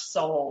and our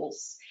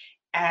souls.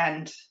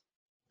 And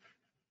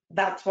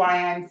that's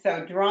why I'm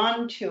so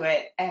drawn to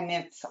it. And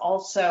it's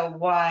also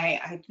why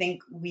I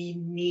think we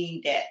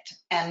need it.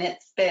 And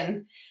it's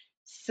been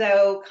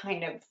so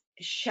kind of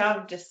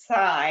shoved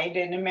aside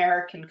in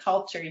American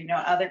culture.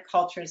 Other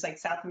cultures like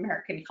South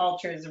American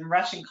cultures and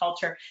Russian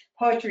culture,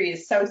 poetry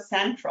is so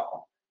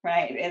central,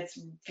 right?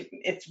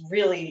 It's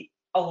really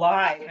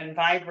alive and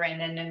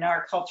vibrant. And in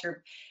our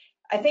culture,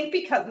 I think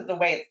because of the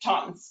way it's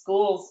taught in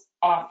schools,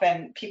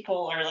 often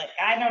people are like,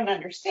 I don't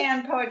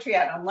understand poetry.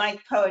 I don't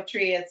like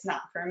poetry. It's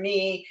not for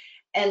me.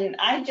 And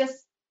I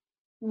just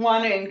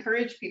want to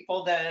encourage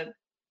people to,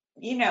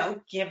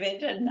 give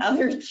it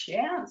another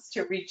chance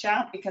to reach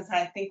out, because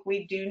I think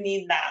we do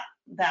need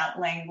that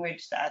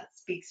language that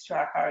speaks to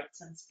our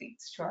hearts and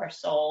speaks to our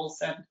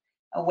souls and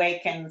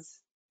awakens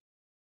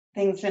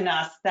things in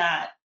us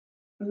that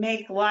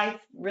make life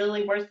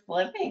really worth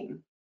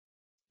living.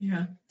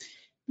 Yeah.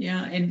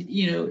 And,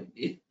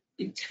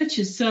 it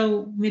touches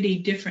so many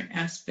different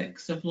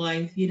aspects of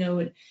life.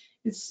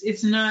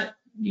 It's not,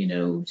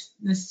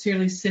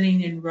 necessarily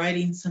sitting and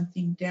writing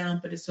something down,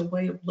 but it's a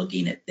way of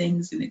looking at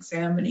things and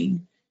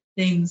examining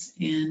things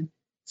and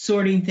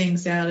sorting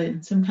things out.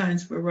 And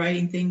sometimes we're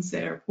writing things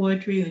that are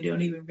poetry and we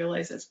don't even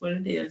realize that's what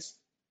it is.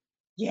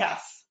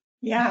 Yes.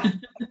 Yeah,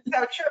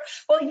 so true.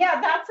 Well,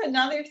 yeah, that's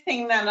another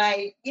thing that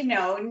I,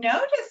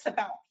 notice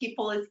about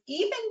people is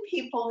even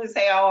people who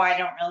say, oh, I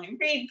don't really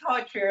read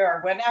poetry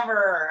or whatever,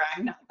 or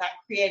I'm not that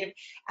creative.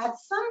 At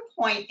some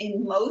point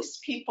in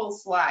most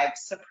people's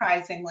lives,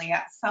 surprisingly,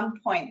 at some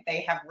point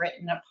they have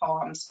written a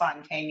poem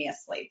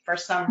spontaneously for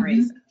some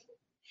reason.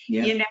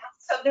 Yeah.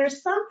 So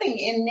there's something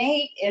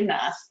innate in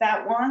us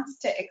that wants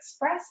to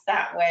express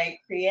that way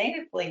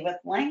creatively with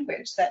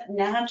language that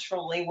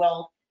naturally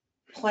will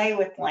play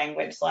with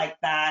language like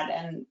that,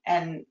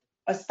 and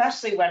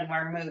especially when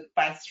we're moved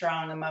by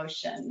strong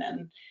emotion.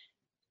 And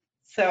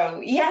so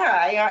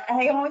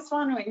I always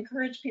want to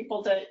encourage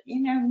people to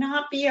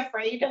not be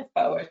afraid of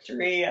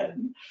poetry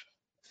and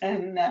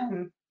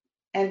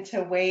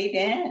to wade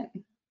in.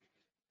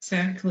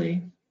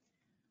 Exactly.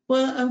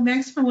 Well,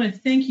 Max, I want to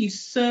thank you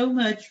so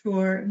much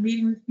for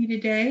meeting with me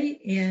today.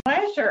 And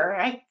Pleasure.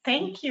 I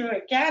thank you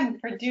again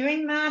for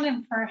doing that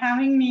and for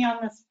having me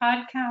on this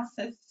podcast.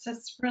 It's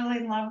just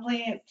really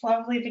lovely. It's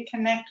lovely to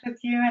connect with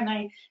you, and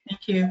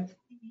thank you.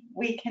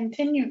 We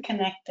continue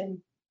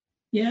connecting.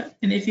 Yeah,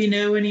 and if you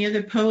know any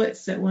other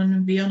poets that want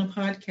to be on a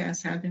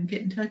podcast, have them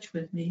get in touch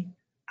with me.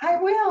 I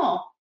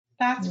will.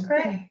 That's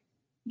great.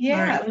 Yeah.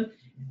 All right. Well,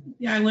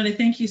 yeah, I want to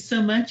thank you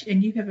so much,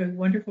 and you have a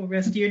wonderful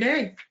rest of your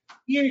day.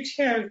 You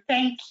too.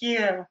 Thank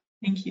you.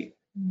 Thank you.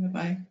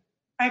 Bye-bye.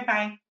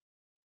 Bye-bye.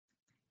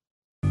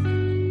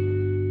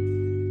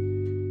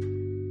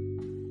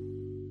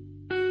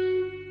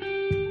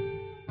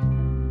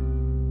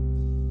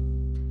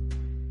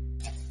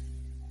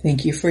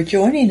 Thank you for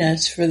joining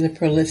us for the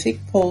Prolific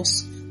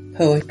Pulse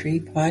Poetry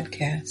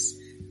Podcast.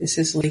 This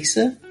is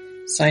Lisa,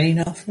 signing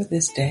off for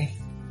this day.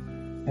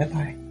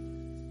 Bye-bye.